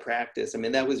back to the practice, I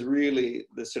mean, that was really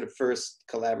the sort of first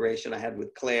collaboration I had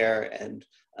with Claire. And,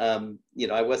 you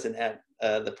know, I wasn't at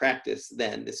the practice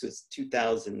then. This was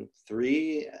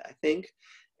 2003, I think.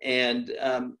 And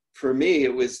for me,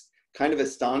 it was kind of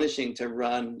astonishing to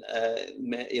run,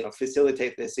 you know,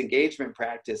 facilitate this engagement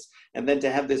practice, and then to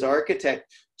have this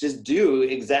architect just do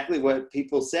exactly what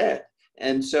people said.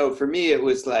 And so for me, it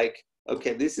was like,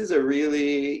 okay, this is a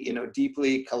really, you know,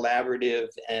 deeply collaborative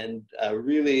and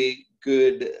really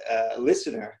good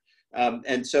listener.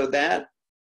 And so that,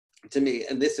 to me,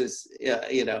 and this is,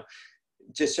 you know,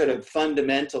 just sort of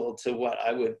fundamental to what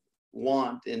I would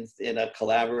want in a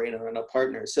collaborator and a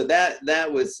partner. So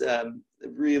that was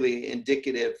really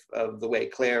indicative of the way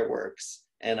Claire works,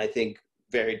 and I think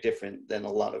very different than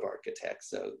a lot of architects.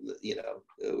 So, you know,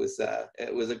 it was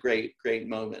a great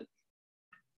moment.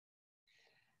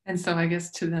 And so I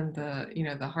guess to them,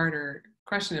 the harder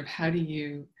question of how do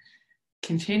you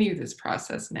continue this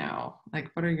process now? Like,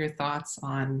 what are your thoughts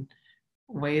on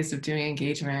ways of doing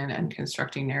engagement and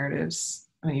constructing narratives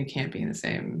when you can't be in the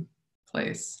same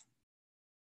place?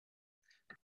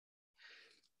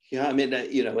 Yeah, I mean,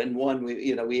 and one,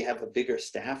 we have a bigger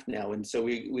staff now, and so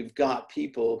we've got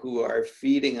people who are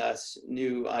feeding us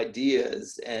new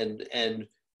ideas, and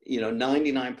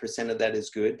 99% of that is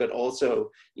good, but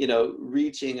also,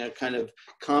 reaching a kind of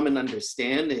common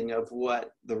understanding of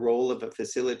what the role of a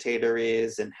facilitator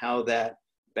is and how that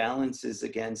balances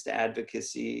against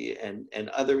advocacy and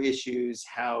other issues,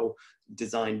 how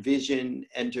design vision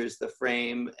enters the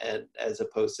frame, and as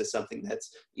opposed to something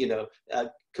that's,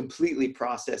 completely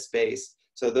process-based.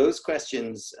 So those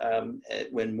questions,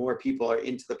 when more people are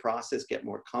into the process, get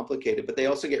more complicated, but they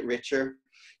also get richer.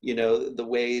 The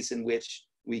ways in which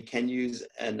we can use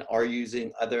and are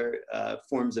using other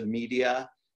forms of media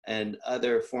and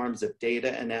other forms of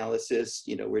data analysis.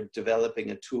 We're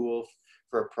developing a tool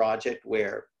for a project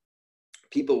where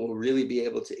people will really be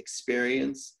able to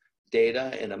experience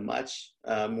data in a much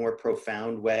more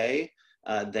profound way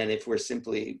than if we're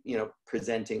simply,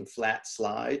 presenting flat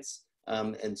slides.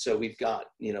 And so we've got,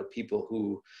 people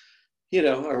who,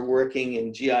 are working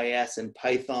in GIS and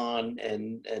Python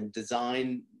and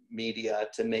design media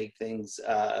to make things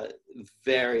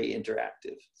very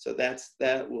interactive. So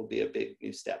that will be a big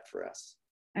new step for us.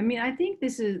 I mean, I think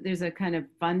there's a kind of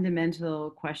fundamental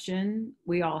question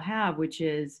we all have, which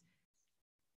is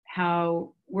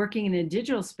how working in a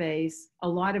digital space, a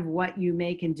lot of what you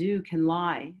make and do can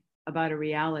lie about a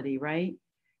reality, right?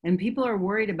 And people are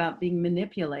worried about being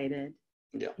manipulated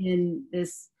in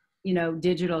this,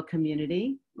 digital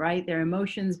community, right? Their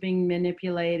emotions being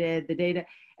manipulated, the data.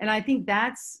 And I think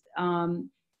that's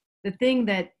the thing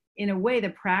that, in a way, the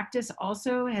practice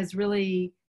also has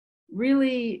really,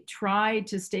 really tried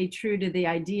to stay true to the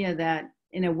idea that,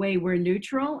 in a way, we're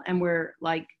neutral and we're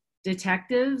like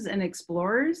detectives and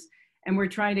explorers, and we're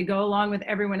trying to go along with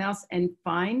everyone else and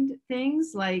find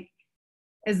things, like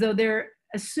as though they're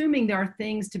assuming there are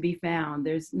things to be found.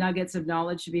 There's nuggets of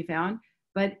knowledge to be found.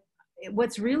 But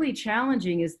what's really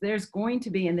challenging is there's going to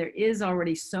be, and there is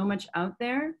already so much out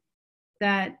there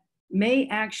that may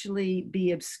actually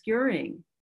be obscuring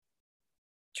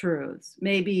truths,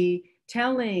 maybe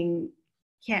telling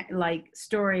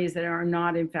stories that are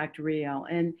not in fact real.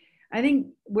 And I think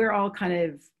we're all kind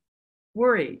of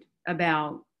worried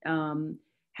about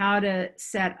how to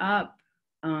set up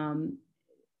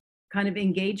kind of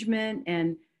engagement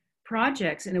and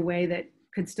projects in a way that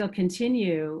could still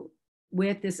continue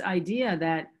with this idea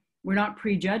that we're not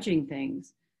prejudging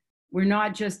things. We're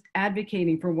not just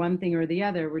advocating for one thing or the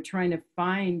other. We're trying to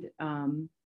find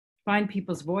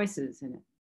people's voices in it.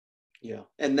 Yeah,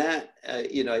 and that,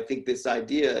 I think this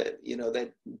idea,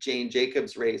 that Jane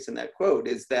Jacobs raised in that quote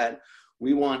is that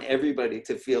we want everybody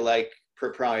to feel like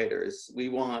proprietors. We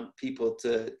want people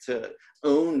to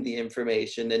own the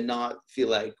information and not feel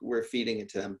like we're feeding it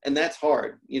to them. And that's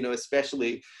hard,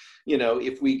 especially,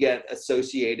 if we get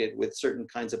associated with certain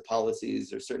kinds of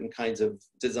policies or certain kinds of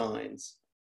designs.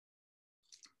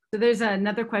 So there's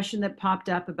another question that popped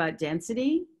up about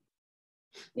density.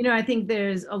 I think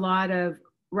there's a lot of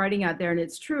writing out there, and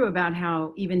it's true, about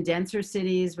how even denser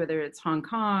cities, whether it's Hong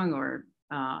Kong or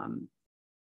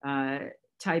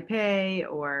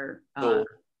Taipei or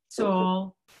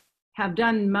Seoul, have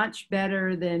done much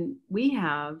better than we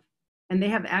have, and they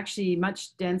have actually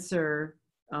much denser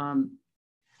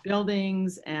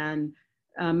buildings and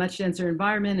much denser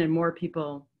environment and more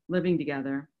people living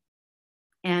together.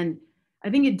 And I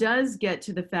think it does get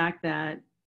to the fact that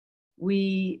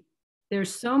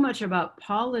there's so much about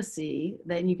policy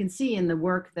that you can see in the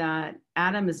work that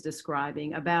Adam is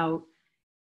describing about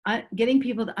getting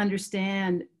people to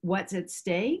understand what's at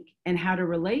stake and how to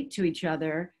relate to each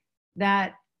other,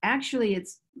 that actually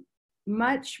it's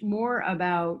much more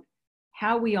about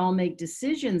how we all make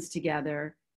decisions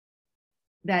together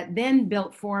that then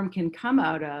built form can come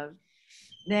out of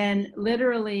than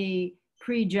literally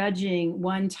prejudging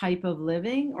one type of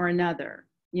living or another.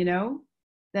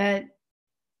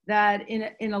 That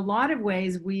in a lot of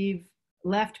ways we've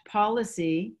left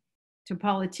policy to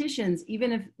politicians,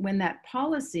 even if when that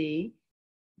policy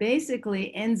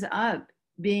basically ends up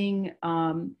being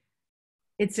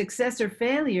its success or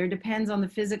failure depends on the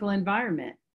physical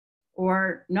environment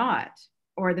or not,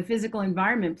 or the physical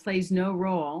environment plays no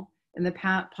role and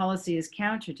the policy is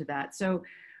counter to that. So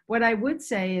what I would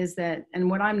say is that, and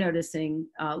what I'm noticing,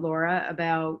 Laura,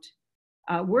 about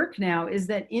work now is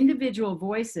that individual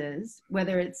voices,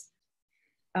 whether it's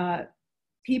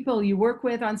people you work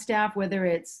with on staff, whether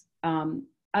it's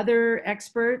other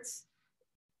experts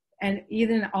and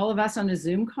even all of us on a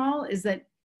Zoom call is that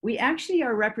we actually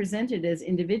are represented as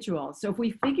individuals. So if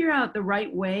we figure out the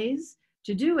right ways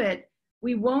to do it,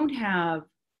 we won't have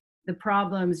the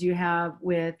problems you have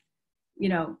with, you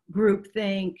know,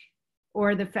 groupthink,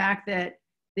 or the fact that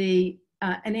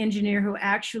an engineer who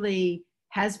actually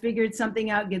has figured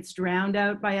something out gets drowned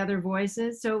out by other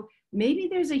voices. So maybe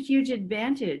there's a huge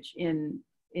advantage in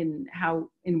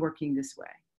working this way.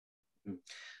 I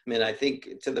mean, I think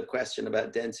to the question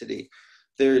about density,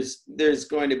 there's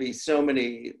going to be so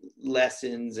many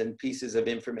lessons and pieces of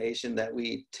information that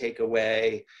we take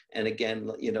away. And again,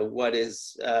 you know, what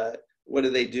are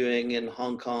they doing in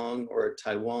Hong Kong or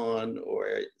Taiwan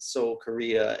or Seoul,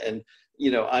 Korea? And,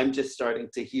 you know, I'm just starting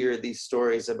to hear these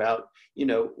stories about, you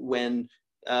know, when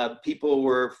people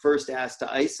were first asked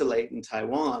to isolate in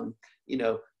Taiwan, you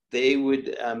know, they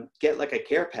would get like a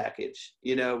care package,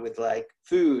 you know, with like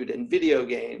food and video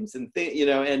games and things, you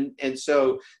know, and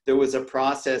so there was a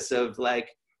process of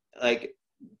like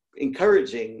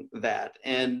encouraging that.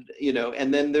 And, you know,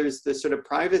 and then there's the sort of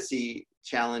privacy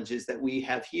challenges that we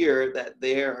have here that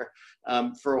they're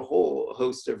for a whole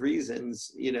host of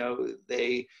reasons, you know,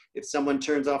 if someone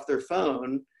turns off their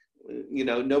phone, you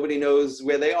know, nobody knows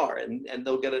where they are, and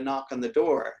they'll get a knock on the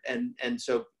door. And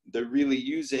so they're really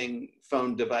using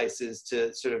phone devices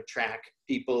to sort of track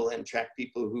people and track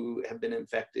people who have been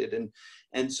infected.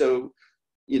 And so,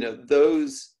 you know,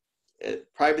 those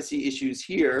privacy issues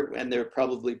here, and there are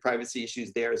probably privacy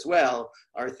issues there as well,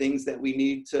 are things that we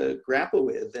need to grapple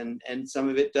with. And some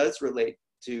of it does relate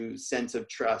to sense of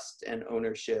trust and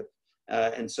ownership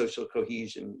and social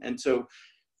cohesion. And so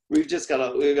we've got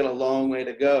a long way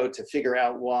to go to figure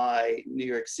out why New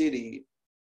York City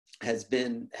has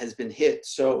been hit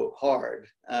so hard,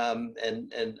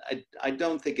 and I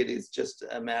don't think it is just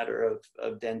a matter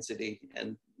of density,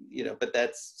 and you know, but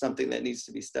that's something that needs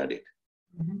to be studied.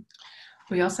 Mm-hmm.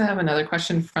 We also have another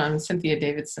question from Cynthia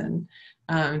Davidson.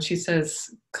 She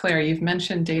says, Claire, you've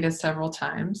mentioned data several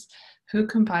times. Who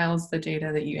compiles the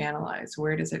data that you analyze?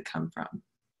 Where does it come from?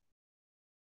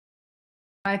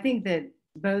 I think that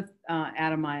both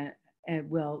Adam and I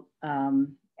will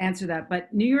answer that,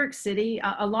 but New York City,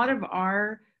 a lot of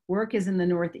our work is in the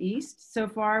Northeast so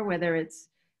far, whether it's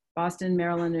Boston,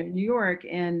 Maryland, or New York,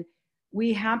 and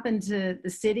we happen to, the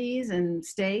cities and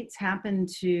states happen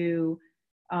to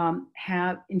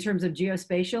have, in terms of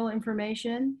geospatial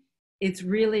information, it's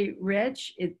really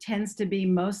rich. It tends to be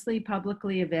mostly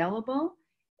publicly available.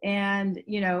 And,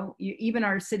 you know, even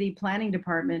our city planning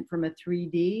department from a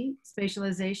 3D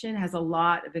spatialization has a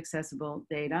lot of accessible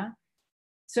data.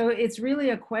 So it's really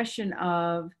a question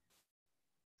of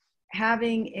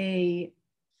having a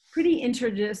pretty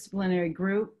interdisciplinary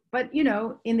group, but, you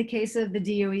know, in the case of the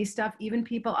DOE stuff, even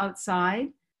people outside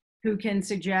who can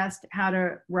suggest how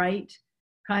to write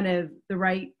kind of the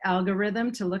right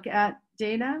algorithm to look at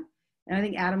data. And I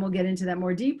think Adam will get into that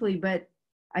more deeply, but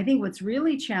I think what's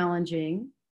really challenging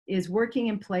is working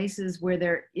in places where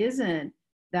there isn't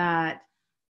that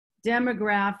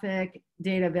demographic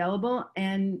data available.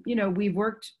 And, you know, we've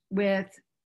worked with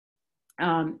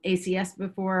ACS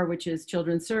before, which is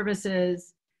Children's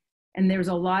Services, and there's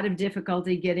a lot of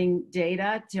difficulty getting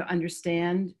data to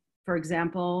understand, for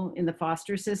example, in the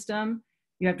foster system,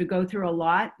 you have to go through a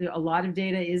lot of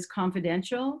data is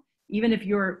confidential, even if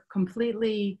you're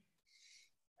completely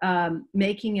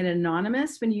making it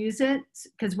anonymous when you use it,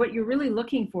 because what you're really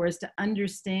looking for is to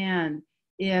understand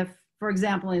if, for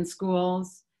example, in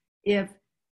schools, if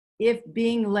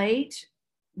being late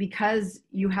because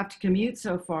you have to commute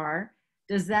so far,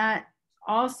 does that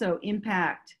also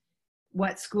impact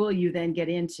what school you then get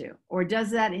into? Or does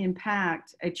that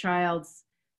impact a child's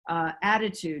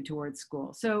attitude towards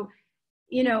school? So,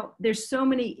 you know, there's so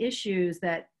many issues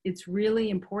that it's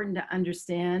really important to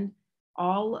understand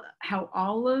how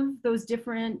all of those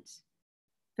different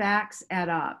facts add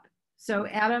up. So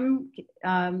Adam,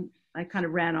 I kind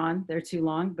of ran on there too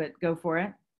long, but go for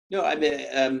it. No, I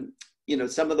mean, you know,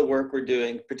 some of the work we're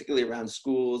doing, particularly around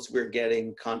schools, we're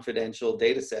getting confidential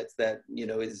data sets that, you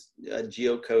know, is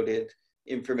geocoded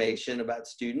information about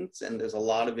students, and there's a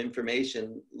lot of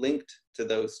information linked to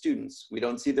those students. We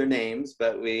don't see their names,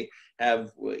 but we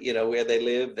have, you know, where they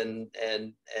live and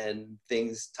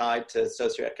things tied to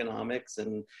socioeconomics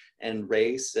and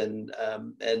race and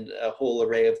a whole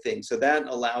array of things. So that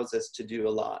allows us to do a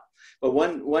lot. But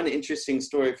one interesting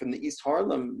story from the East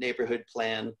Harlem neighborhood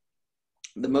plan,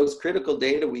 the most critical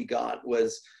data we got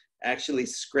was actually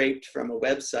scraped from a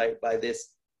website by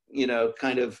this, you know,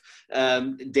 kind of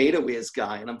data whiz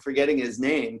guy, and I'm forgetting his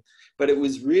name, but it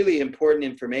was really important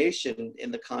information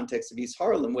in the context of East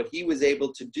Harlem. What he was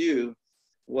able to do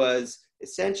was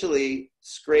essentially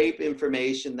scrape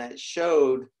information that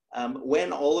showed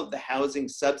when all of the housing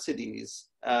subsidies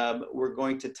were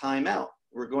going to time out,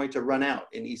 were going to run out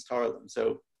in East Harlem.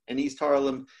 So in East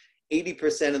Harlem,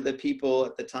 80% of the people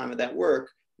at the time of that work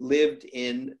lived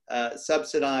in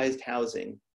subsidized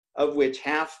housing, of which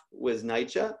half was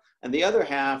NYCHA, and the other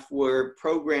half were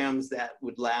programs that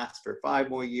would last for 5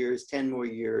 more years, 10 more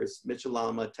years,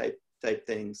 Mitchell-Lama type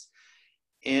things.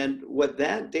 And what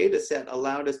that data set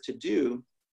allowed us to do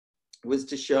was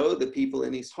to show the people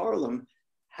in East Harlem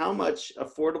how much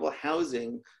affordable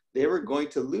housing they were going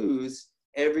to lose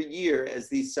every year as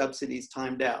these subsidies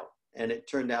timed out. And it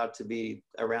turned out to be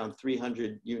around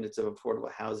 300 units of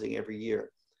affordable housing every year.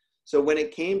 So when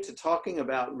it came to talking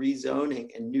about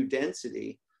rezoning and new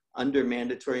density under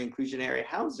mandatory inclusionary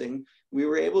housing, we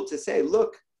were able to say,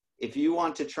 look, if you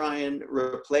want to try and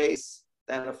replace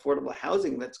that affordable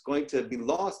housing that's going to be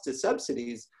lost to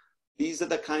subsidies, these are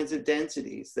the kinds of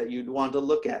densities that you'd want to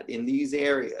look at in these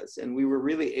areas. And we were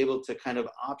really able to kind of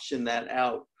option that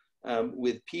out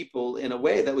with people in a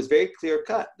way that was very clear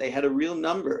cut. They had a real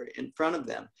number in front of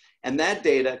them. And that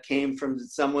data came from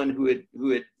someone who had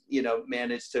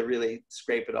managed to really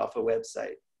scrape it off a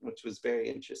website, which was very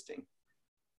interesting.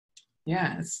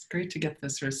 Yeah, it's great to get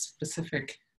this sort of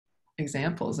specific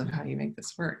examples of how you make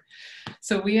this work.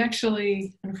 So we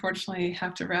actually, unfortunately,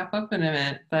 have to wrap up in a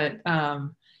minute, but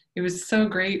it was so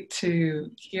great to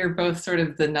hear both sort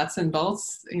of the nuts and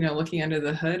bolts, looking under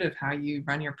the hood of how you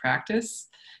run your practice.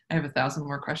 I have 1,000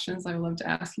 more questions I would love to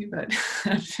ask you, but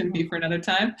that should be for another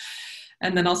time.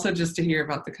 And then also just to hear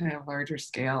about the kind of larger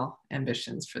scale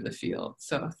ambitions for the field.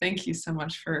 So thank you so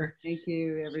much for thank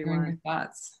you, everyone. sharing your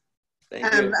thoughts. Thank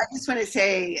you. I just want to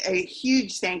say a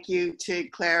huge thank you to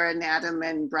Clara and Adam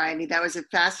and Bryony. That was a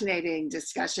fascinating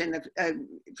discussion, a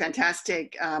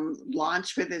fantastic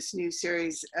launch for this new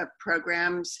series of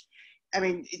programs. I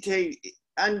mean,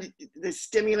 the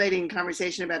stimulating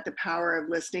conversation about the power of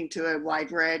listening to a wide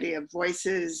variety of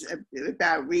voices,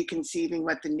 about reconceiving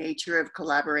what the nature of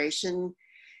collaboration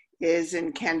is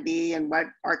and can be, and what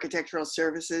architectural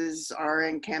services are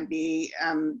and can be,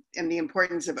 and the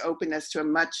importance of openness to a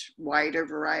much wider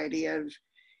variety of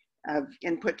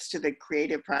inputs to the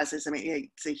creative process. I mean,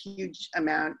 it's a huge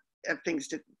amount of things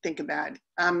to think about.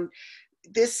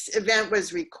 This event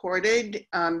was recorded.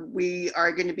 We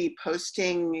are going to be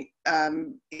posting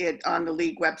it on the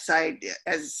League website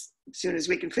as soon as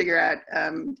we can figure out,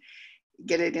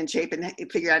 get it in shape and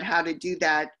figure out how to do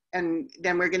that. And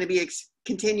then we're going to be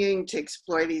continuing to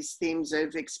explore these themes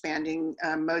of expanding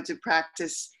modes of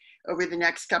practice over the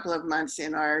next couple of months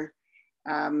in our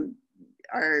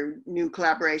new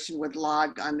collaboration with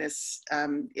LOG on this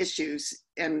issues.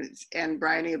 And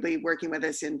Bryony will be working with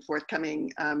us in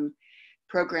forthcoming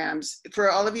programs. For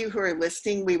all of you who are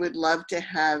listening, we would love to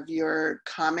have your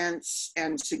comments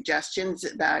and suggestions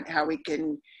about how we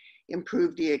can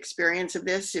improve the experience of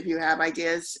this. If you have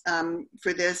ideas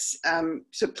for this,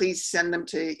 so please send them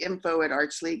to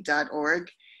info@artsleague.org.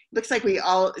 Looks like we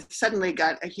all suddenly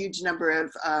got a huge number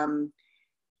of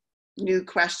new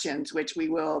questions, which we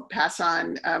will pass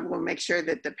on. We'll make sure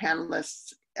that the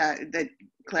panelists, that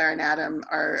Claire and Adam,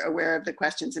 are aware of the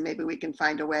questions, and maybe we can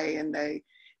find a way in the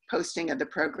posting of the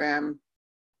program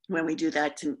when we do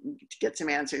that to get some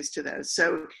answers to those.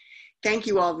 So thank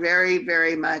you all very,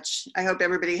 very much. I hope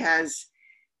everybody has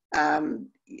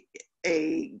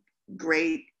a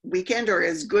great weekend, or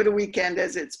as good a weekend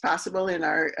as it's possible in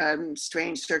our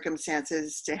strange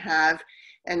circumstances to have.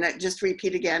 And just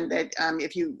repeat again that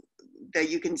that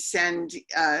you can send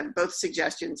both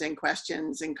suggestions and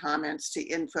questions and comments to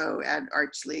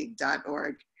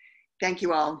info@artsleague.org. Thank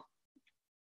you all.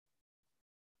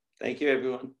 Thank you,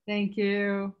 everyone. Thank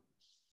you.